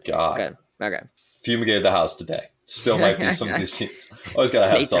know. Go ahead. God. Go ahead. Okay. Fumigated the house today. Still might be some of these teams. Always gotta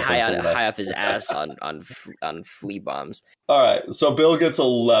have Nate's something. high off his ass on flea bombs. All right, so Bill gets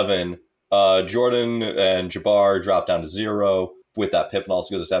 11. Jordan and Jabbar drop down to 0. With that, Pippen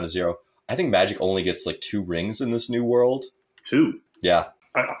also goes down to 0. I think Magic only gets like 2 rings in this new world. 2. Yeah.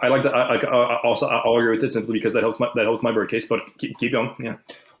 I like that. Also, I'll agree with it simply because that helps my bird case. But keep going. Yeah.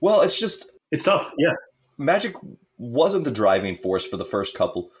 Well, it's tough. Yeah. Magic wasn't the driving force for the first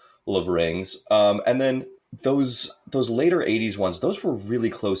couple of rings, and then those later 80s ones, those were really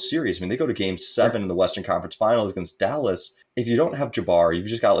close series. I mean, they go to Game 7 in the Western Conference Finals against Dallas. If you don't have Jabbar, you've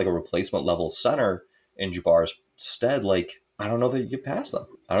just got like a replacement level center in Jabbar's stead. Like, I don't know that you get past them.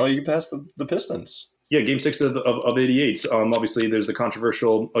 I don't know you get past the Pistons. Yeah, Game 6 of 88. Obviously, there's the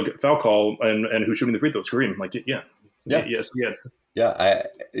controversial foul call and who's shooting the free throws. Kareem.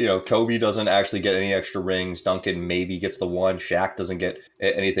 Kobe doesn't actually get any extra rings. Duncan maybe gets the 1. Shaq doesn't get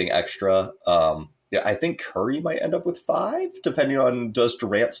anything extra. I think Curry might end up with 5, depending on, does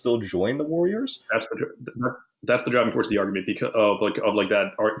Durant still join the Warriors? That's the driving force of the argument because of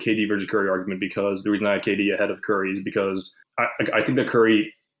that KD versus Curry argument. Because the reason I had KD ahead of Curry is because I think that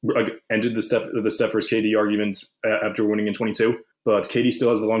Curry ended the Steph versus KD argument after winning in 22. But KD still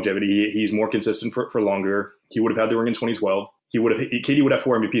has the longevity. He's more consistent for longer. He would have had the ring in 2012. KD would have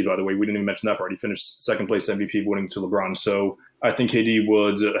 4 MVPs, by the way. We didn't even mention that part. He finished second place MVP, winning to LeBron. So I think KD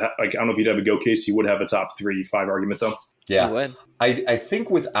would, I don't know if he'd have a go case. He would have a top 3-5 argument, though. Yeah. I think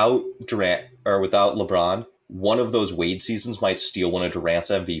without Durant or without LeBron, one of those Wade seasons might steal one of Durant's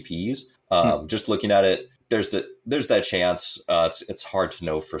MVPs. Just looking at it, there's that chance. It's hard to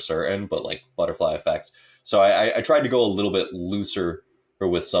know for certain, but like butterfly effect. So I tried to go a little bit looser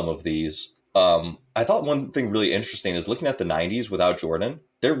with some of these. I thought one thing really interesting is looking at the 90s without Jordan,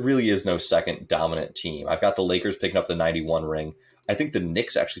 there really is no second dominant team. I've got the Lakers picking up the 91 ring. I think the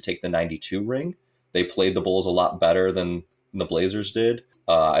Knicks actually take the 92 ring. They played the Bulls a lot better than the Blazers did.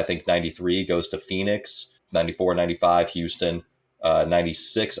 I think 93 goes to Phoenix, 94, 95, Houston,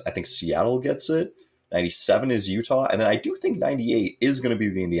 96, I think Seattle gets it. 97 is Utah. And then I do think 98 is going to be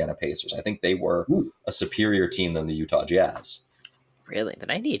the Indiana Pacers. I think they were a superior team than the Utah Jazz. Really? The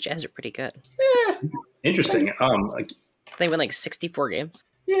 98 Jazz are pretty good. Yeah. Interesting. They win like 64 games.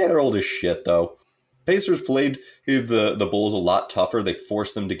 Yeah, they're old as shit, though. Pacers played the Bulls a lot tougher. They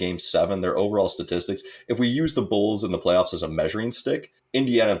forced them to Game 7. Their overall statistics, if we use the Bulls in the playoffs as a measuring stick,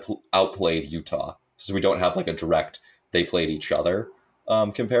 Indiana outplayed Utah. So we don't have like a direct they played each other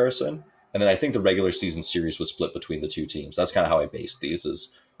comparison. And then I think the regular season series was split between the two teams. That's kind of how I based these,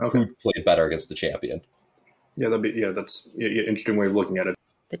 is who played better against the champion. Yeah, that's an interesting way of looking at it.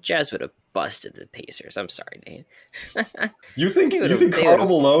 The Jazz would have busted the Pacers. I'm sorry, Nate. You think Karl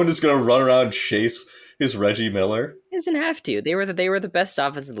Malone is going to run around and chase his Reggie Miller? He doesn't have to. They were the best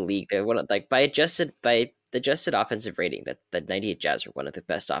offense in the league. They won, like by adjusted offensive rating. The 98 Jazz are one of the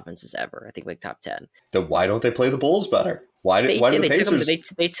best offenses ever. I think like top 10. Then why don't they play the Bulls better? Why did the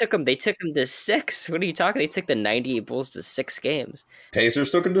Pacers? They took them to 6. What are you talking? They took the 98 Bulls to 6 games.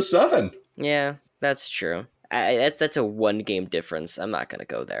 Pacers took them to 7. Yeah, that's true. That's a 1 game difference. I'm not gonna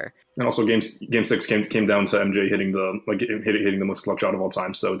go there. And also, game 6 came down to MJ hitting the most clutch shot of all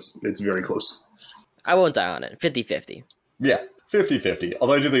time. So it's very close. I won't die on it. 50-50. Yeah, 50-50.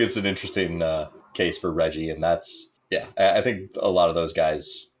 Although I do think it's an interesting case for Reggie, and that's I think a lot of those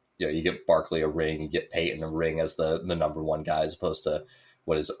guys. You get Barkley a ring, you get Peyton a ring as the number 1 guy, as opposed to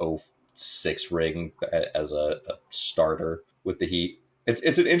what is 06 ring as a starter with the Heat.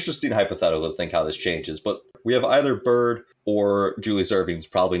 It's an interesting hypothetical to think how this changes, but we have either Bird or Julius Erving's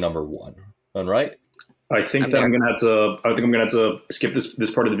probably number 1. Right? I think I'm gonna have to skip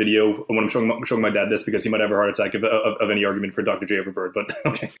this part of the video when I'm showing my dad this, because he might have a heart attack of any argument for Dr. J over Bird. But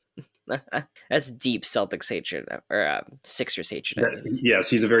okay. That's deep Celtics hatred or Sixers hatred. Yes,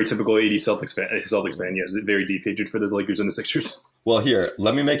 he's a very typical 80s Celtics fan. Yes, very deep hatred for the Lakers and the Sixers. Well, here,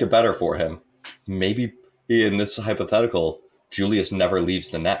 let me make it better for him. Maybe in this hypothetical, Julius never leaves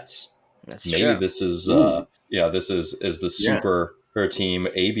the Nets. That's maybe true. This is this is the super her team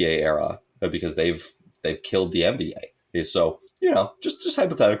ABA era, because they've killed the NBA. So just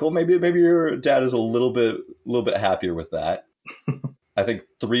hypothetical. Maybe your dad is a little bit happier with that. I think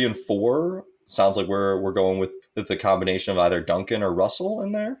 3 and 4 sounds like we're going with the combination of either Duncan or Russell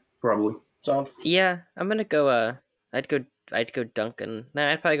in there. Probably. Yeah, I'm gonna go. I'd go Duncan.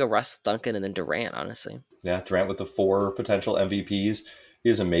 I'd probably go Russell, Duncan, and then Durant. Honestly. Yeah, Durant with the 4 potential MVPs. He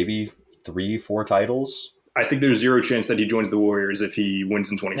has maybe 3-4 titles. I think there's zero chance that he joins the Warriors if he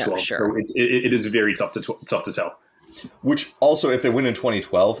wins in 2012. Yeah, sure. So it is very tough to tell. Which also, if they win in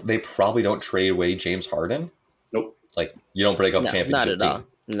 2012, they probably don't trade away James Harden. Nope. Like, you don't break up a championship team.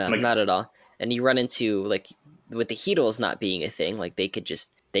 No, not at all. And you run into, like, with the Heatles not being a thing, like they could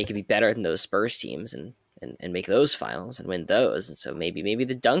be better than those Spurs teams and make those finals and win those. And so maybe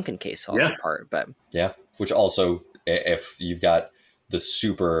the Duncan case falls apart. But yeah, which also, if you've got the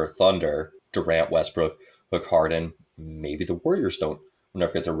super Thunder, Durant, Westbrook, Hook, Harden, maybe the Warriors will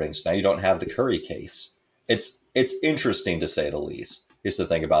never get their rings. Now you don't have the Curry case. It's interesting to say the least. Is to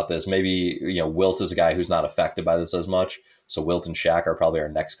think about this. Maybe, Wilt is a guy who's not affected by this as much. So Wilt and Shaq are probably our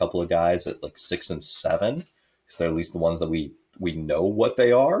next couple of guys at like 6 and 7, because they're at least the ones that we know what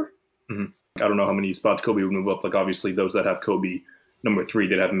they are. Mm-hmm. I don't know how many spots Kobe would move up. Like, obviously, those that have Kobe number 3,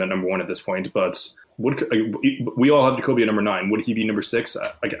 they'd have him at number 1 at this point. But we all have Kobe at number 9. Would he be number 6?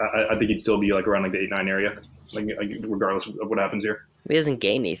 I think he'd still be like around like the 8-9 area, like regardless of what happens here. He doesn't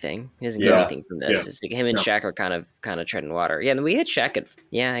gain anything. He doesn't get anything from this. It's like him and Shaq are kind of treading water. Yeah, and we had Shaq at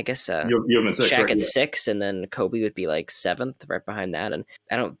I guess you have him at 6, Shaq right? At 6, and then Kobe would be like 7th, right behind that. And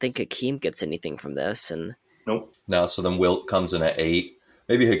I don't think Hakeem gets anything from this. And nope. No, so then Wilt comes in at 8.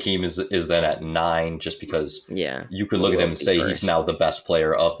 Maybe Hakeem is then at 9, just because you could look at him and say he's now the best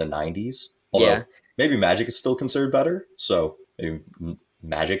player of the 90s. Although maybe Magic is still considered better. So maybe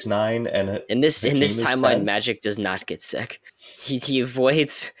Magic's 9, and in this timeline, 10. Magic does not get sick. He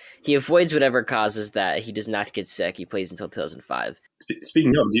avoids whatever causes that. He does not get sick. He plays until 2005.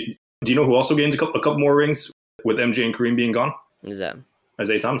 Speaking of, do you know who also gains a couple more rings with MJ and Kareem being gone? Who's that?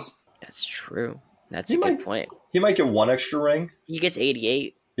 Isaiah Thomas. That's true. That's a good point. He might get one extra ring. He gets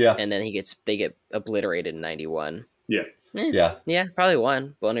 88. Yeah. And then they get obliterated in 91. Yeah. Yeah, probably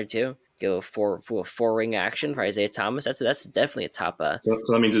one or two. Go four ring action for Isaiah Thomas. That's definitely a top.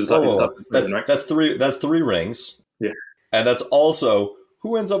 So that means it's top right? That's three rings. Yeah. And that's also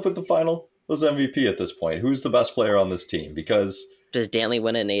who ends up with the finals MVP at this point. Who's the best player on this team? Because does Dantley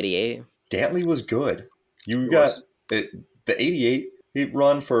win it in 88? Dantley was good. You got it, the 88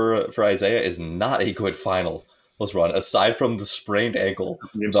 run for Isaiah is not a good finals run. Aside from the sprained ankle,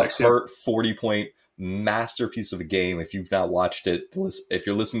 the hurt 40-point masterpiece of a game. If you've not watched it, if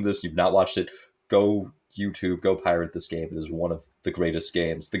you're listening to this, you've not watched it, go YouTube, go pirate this game. It is one of the greatest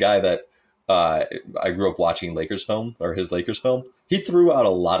games. The guy that I grew up watching his Lakers film, he threw out a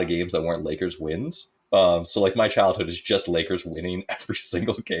lot of games that weren't Lakers wins. So like my childhood is just Lakers winning every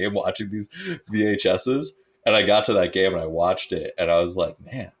single game, watching these VHSs. And I got to that game and I watched it and I was like,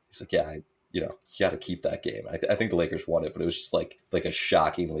 man, he's like, yeah, you got to keep that game. I think the Lakers won it, but it was just like a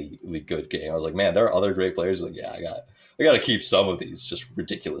shockingly good game. I was like, man, there are other great players. Like, yeah, I got to keep some of these just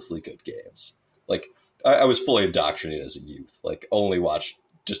ridiculously good games. Like I was fully indoctrinated as a youth, like only watched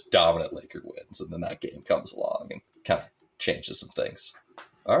just dominant Laker wins. And then that game comes along and kind of changes some things.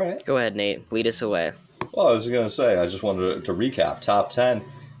 All right. Go ahead, Nate. Lead us away. Well, I was going to say, I just wanted to recap top 10.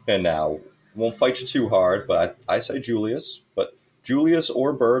 And now won't fight you too hard, but I say Julius, but Julius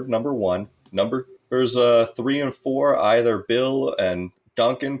or Bird, number one. There's 3 and 4, either Bill and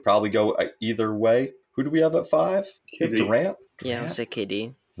Duncan, probably go either way. Who do we have at 5? Durant? Yeah, I'll say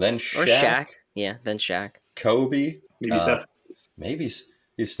KD. Then Shaq. Or Shaq. Yeah, then Shaq. Kobe. Maybe Steph. Maybe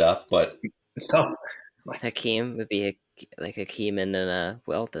he's Steph, but it's tough. Hakeem would be Hakeem and then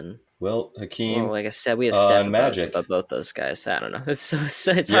Welton. Hakeem. Well, like I said, we have Steph Magic. about both those guys. I don't know. It's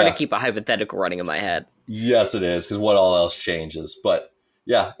hard to keep a hypothetical running in my head. Yes, it is, because what all else changes. But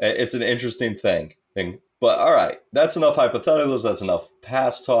yeah, it's an interesting thing. But all right, that's enough hypotheticals. That's enough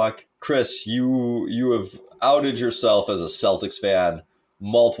past talk. Chris, you have outed yourself as a Celtics fan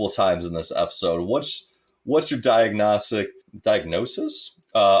multiple times in this episode. What's your diagnosis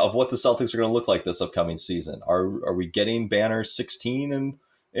of what the Celtics are going to look like this upcoming season? Are we getting banner 16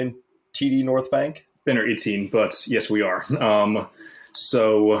 in TD North Bank? Banner 18, but yes, we are.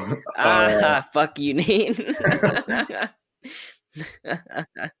 Fuck you, Nate.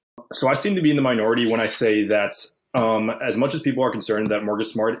 So I seem to be in the minority when I say that as much as people are concerned that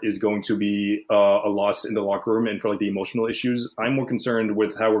Marcus Smart is going to be a loss in the locker room and for like the emotional issues, I'm more concerned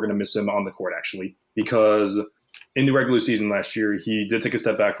with how we're going to miss him on the court, actually, because in the regular season last year, he did take a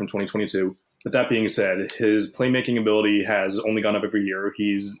step back from 2022. But that being said, his playmaking ability has only gone up every year.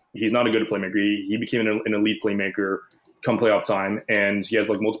 He's not a good playmaker. He became an elite playmaker come playoff time, and he has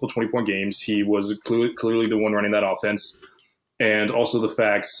like multiple 20-point games. He was clearly the one running that offense. And also the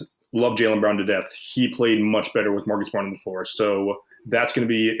facts, love Jaylen Brown to death. He played much better with Marcus Smart on the floor. So that's going to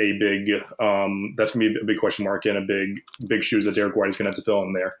be a big question mark and a big shoes that Derek White is going to have to fill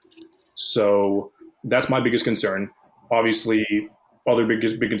in there. So that's my biggest concern. Obviously, other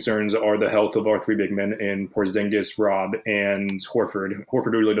big concerns are the health of our 3 big men in Porzingis, Rob, and Horford.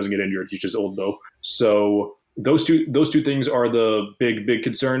 Horford really doesn't get injured. He's just old, though. So those two things are the big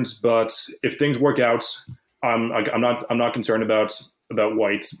concerns. But if things work out, I'm not concerned about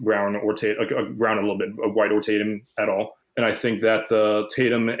White, Brown, or Brown a little bit, White or Tatum at all. And I think that the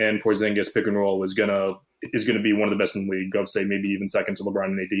Tatum and Porzingis pick and roll is gonna be one of the best in the league. I would say maybe even second to LeBron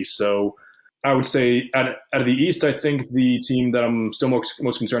and AD. So I would say out of the East, I think the team that I'm still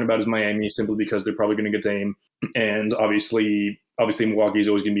most concerned about is Miami, simply because they're probably going to get Dame, and obviously Milwaukee is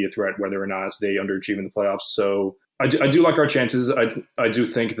always going to be a threat whether or not they underachieve in the playoffs. So I do like our chances. I do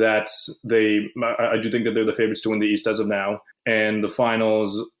think that they're the favorites to win the East as of now, and the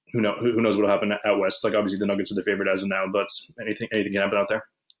finals. Who knows what will happen out West? Like obviously the Nuggets are the favorite as of now, but anything can happen out there.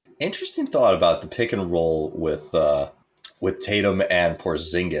 Interesting thought about the pick and roll with Tatum and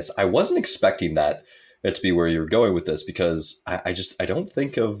Porzingis. I wasn't expecting that to be where you were going with this, because I don't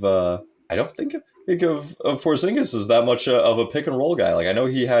think of Porzingis as that much of a pick and roll guy. Like I know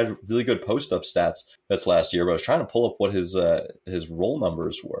he had really good post up stats that's last year, but I was trying to pull up what his roll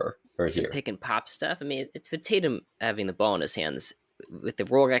numbers were right here. Pick and pop stuff. I mean, it's with Tatum having the ball in his hands. With the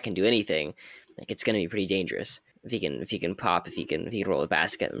roll guy can do anything. Like it's going to be pretty dangerous if he can pop, if he can roll a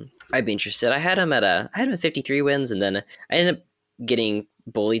basket. I'd be interested. I had him at 53 wins, and then I ended up getting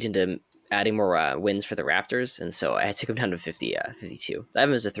bullied into adding more wins for the Raptors, and so I took him down to 52. I have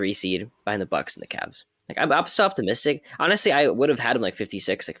him as a 3 seed behind the Bucks and the Cavs. Like I'm so optimistic. Honestly, I would have had him like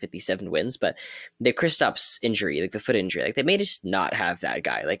 56, like 57 wins, but the Kristaps injury, like the foot injury, like they may just not have that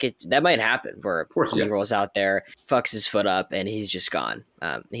guy. Like that might happen where he rolls out there, fucks his foot up, and he's just gone.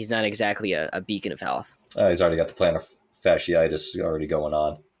 He's not exactly a beacon of health. He's already got the plantar fasciitis already going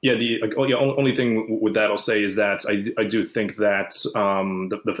on. Yeah, only thing with that I'll say is that I do think that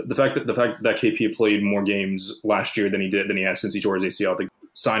the fact that KP played more games last year than he has since he tore his ACL, I think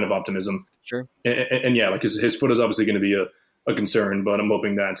sign of optimism. Sure. And yeah, like his foot is obviously going to be a concern, but I'm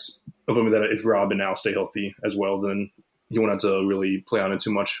hoping that if Rob and Al stay healthy as well, then he won't have to really play on it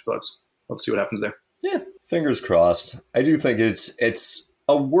too much. But let's see what happens there. Yeah, fingers crossed. I do think it's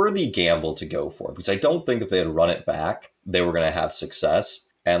a worthy gamble to go for, because I don't think if they had run it back, they were going to have success.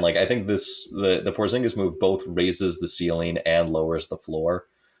 And like I think the Porzingis move both raises the ceiling and lowers the floor.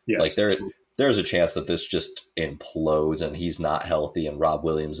 Yes. Like there's a chance that this just implodes and he's not healthy and Rob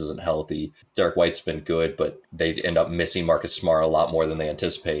Williams isn't healthy. Derek White's been good, but they end up missing Marcus Smart a lot more than they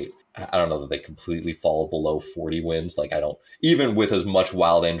anticipate. I don't know that they completely fall below 40 wins. Like even with as much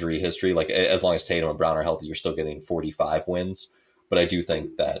wild injury history, like as long as Tatum and Brown are healthy, you're still getting 45 wins. But I do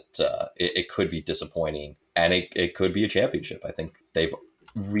think that it could be disappointing, and it could be a championship. I think they've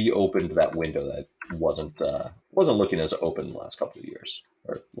reopened that window that wasn't looking as open the last couple of years,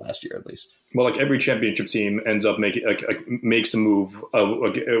 or last year at least. Well, like every championship team ends up makes a move, a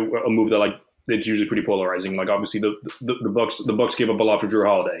move that like it's usually pretty polarizing. Like obviously the Bucks gave up a lot for Drew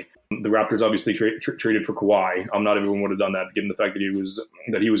Holiday. The Raptors obviously traded for Kawhi. Not everyone would have done that given the fact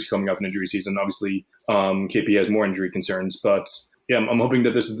that he was coming off an injury season. Obviously, KP has more injury concerns, but yeah, I'm hoping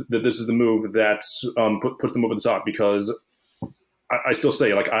that this is the move that puts them over the top, because I still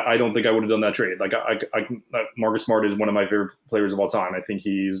say, like, I don't think I would have done that trade. Like, Marcus Smart is one of my favorite players of all time. I think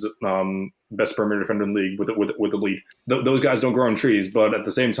he's best perimeter defender in the league with the lead. Those guys don't grow on trees, but at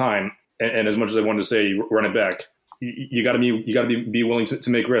the same time, and as much as I wanted to say run it back, you got to be willing to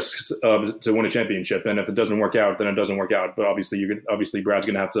make risks to win a championship. And if it doesn't work out, then it doesn't work out. But obviously Brad's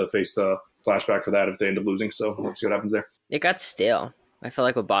going to have to face the flashback for that if they end up losing. So let's see what happens there. It got stale. I felt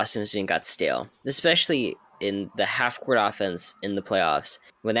like what Boston was doing got stale, especially in the half-court offense in the playoffs.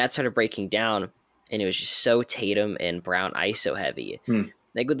 When that started breaking down, and it was just so Tatum and Brown ISO heavy.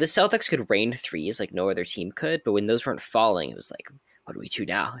 Like the Celtics could rain threes like no other team could, but when those weren't falling, it was like, what do we do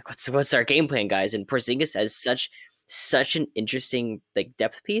now? Like what's our game plan, guys? And Porzingis has such an interesting like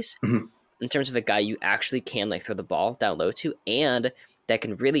depth piece in terms of a guy you actually can like throw the ball down low to, and that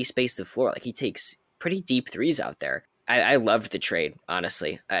can really space the floor. Like he takes pretty deep threes out there. I loved the trade,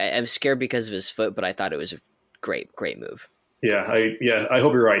 honestly. I'm scared because of his foot, but I thought it was a great move. Yeah, I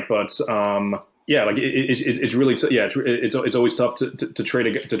hope you're right, but yeah, like it's really it's always tough to trade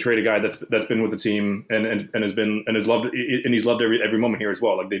a guy that's been with the team and has loved every moment here as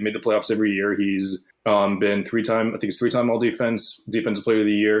well. Like they've made the playoffs every year. He's been three-time all defensive player of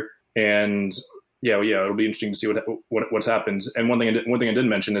the year, and yeah, it'll be interesting to see what's happened. And one thing I didn't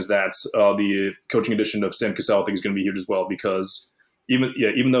mention is that the coaching addition of Sam Cassell I think is going to be huge as well, because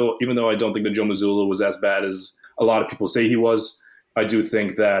even though I don't think that Joe Mazzulla was as bad as a lot of people say he was, I do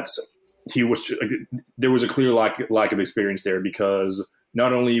think that there was a clear lack of experience there, because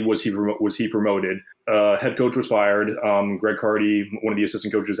not only was he promoted, head coach was fired. Greg Hardy, one of the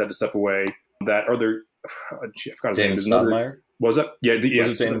assistant coaches, had to step away. That other, I forgot his name. Stoudemire? Was that? Yeah,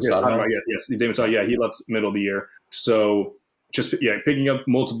 was it Damon Stoudemire? Yes, Damon Stoudemire. Yeah, he left middle of the year. So just picking up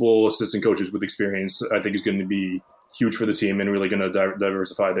multiple assistant coaches with experience, I think is going to be huge for the team and really going to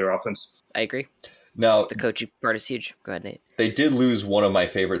diversify their offense. I agree. Now, the coaching part is huge. Go ahead, Nate. They did lose one of my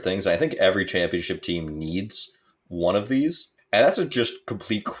favorite things. I think every championship team needs one of these, and that's a just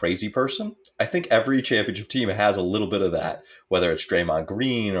complete crazy person. I think every championship team has a little bit of that, whether it's Draymond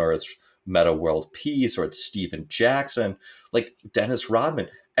Green or it's Meta World Peace or it's Steven Jackson, like Dennis Rodman.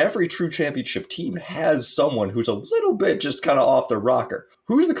 Every true championship team has someone who's a little bit just kind of off their rocker.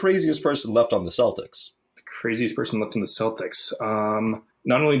 Who's the craziest person left on the Celtics? The craziest person left in the Celtics?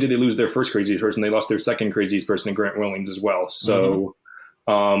 Not only did they lose their first craziest person, they lost their second craziest person in Grant Williams as well. So,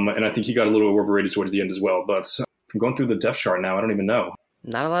 and I think he got a little overrated towards the end as well. But I'm going through the depth chart now. I don't even know.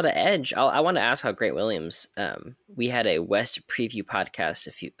 Not a lot of edge. I want to ask about Grant Williams. We had a West preview podcast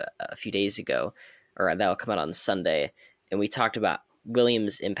a few days ago, or that'll come out on Sunday, and we talked about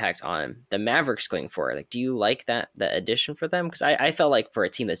Williams' impact on the Mavericks going forward. Like, do you like that addition for them? Because I felt like for a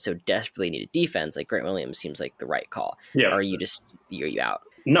team that so desperately needed defense, like Grant Williams seems like the right call. Yeah. Or are you out?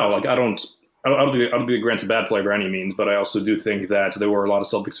 No, like I don't think Grant's a bad player by any means, but I also do think that there were a lot of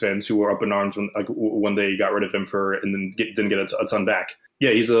Celtics fans who were up in arms when they got rid of him and then didn't get a ton back. Yeah,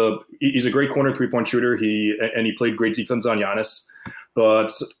 he's a great corner 3-point shooter. He played great defense on Giannis.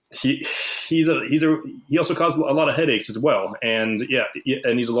 but he also caused a lot of headaches as well. And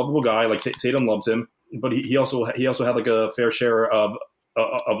and he's a lovable guy. Like Tatum loved him, but he also had like a fair share of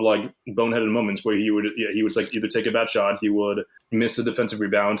like boneheaded moments where he would like either take a bad shot, he would miss a defensive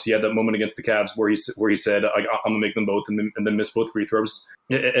rebound. He had that moment against the Cavs where he said, I'm gonna make them both, and then miss both free throws.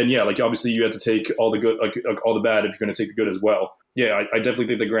 And like obviously you have to take all the good, like all the bad if you're gonna take the good as well. Yeah, I definitely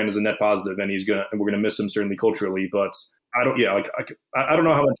think that Grant is a net positive, and we're gonna miss him certainly culturally. But I don't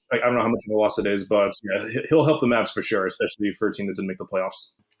know how much of a loss it is, but yeah, he'll help the Mavs for sure, especially for a team that didn't make the playoffs.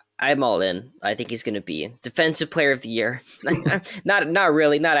 I'm all in. I think he's going to be defensive player of the year. Not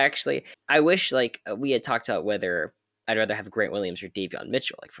really, not actually. I wish like we had talked about whether I'd rather have Grant Williams or Davion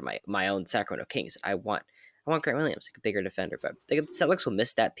Mitchell, like for my own Sacramento Kings. I want Grant Williams, like a bigger defender, but the Celtics will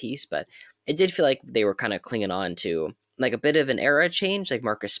miss that piece. But it did feel like they were kind of clinging on to like a bit of an era change. Like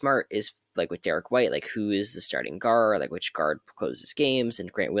Marcus Smart is like with Derek White, like who is the starting guard, like which guard closes games,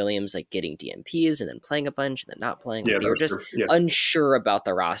 and Grant Williams like getting DMPs and then playing a bunch and then not playing. Like, they were just unsure about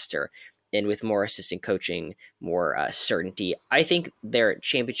the roster. And with more assistant coaching, more certainty, I think their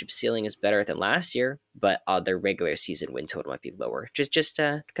championship ceiling is better than last year, but their regular season win total might be lower, just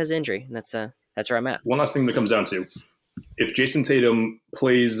because of injury. And that's where I'm at. One last thing that comes down to, if Jason Tatum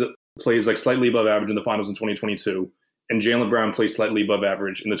plays like slightly above average in the finals in 2022, and Jaylen Brown plays slightly above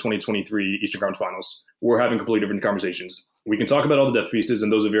average in the 2023 Eastern Conference Finals, we're having completely different conversations. We can talk about all the depth pieces,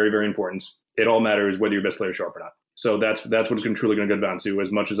 and those are very, very important. It all matters whether your best player is sharp or not. So that's what it's truly going to go down to.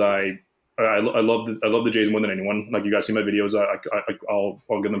 As much as I love the Jays more than anyone. Like you guys see my videos,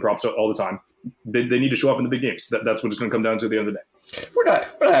 I'll give them props all the time. They need to show up in the big games. That's what it's going to come down to at the end of the day. We're not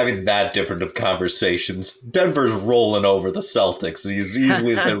having that different of conversations. Denver's rolling over the Celtics. He's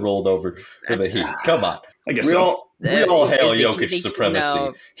easily has been rolled over for the Heat. Come on. I guess we all hail Jokic supremacy.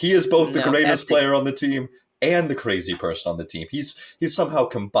 No, he is both the greatest player on the team and the crazy person on the team. He's somehow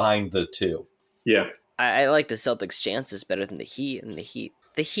combined the two. Yeah. I like the Celtics' chances better than the Heat. And the Heat,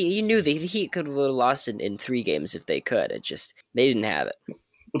 you knew the Heat could have lost in 3 games if they could. It just, they didn't have it.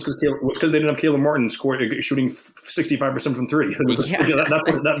 It's because they didn't have Caleb Martin shooting 65% from 3.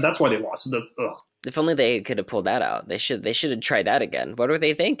 That's why they lost. If only they could have pulled that out. They should have tried that again. What were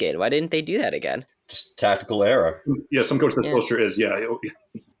they thinking? Why didn't they do that again? Just tactical error. Yeah, some coach that's Spoelstra is. Yeah.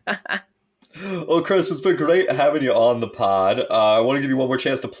 Well, Chris, it's been great having you on the pod. I want to give you one more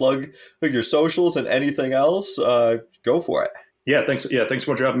chance to plug your socials and anything else. Go for it. Yeah, thanks. Yeah, thanks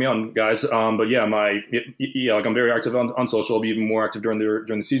so much for having me on, guys. But yeah, like I'm very active on social. I'll be even more active during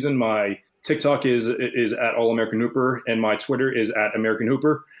the season. My TikTok is at All American Hooper, and my Twitter is at American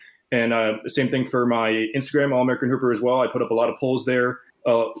Hooper. And same thing for my Instagram, All American Hooper as well. I put up a lot of polls there.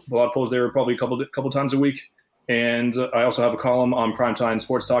 Probably a couple times a week. And I also have a column on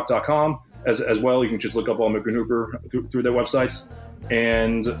primetimesportstalk.com as well. You can just look up All American Hooper through their websites.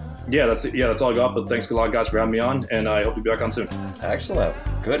 And that's all I got. But thanks a lot, guys, for having me on, and I hope to be back on soon. Excellent.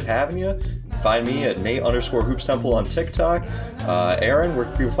 Good having you. Find me at Nate_HoopsTemple on TikTok. Aaron, where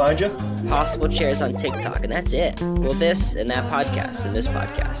can people find you? Possible Chairs on TikTok, and that's it. Well, this and that podcast and this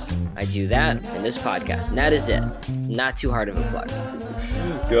podcast. I do that and this podcast, and that is it. Not too hard of a plug.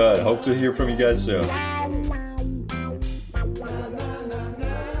 Good. Hope to hear from you guys soon.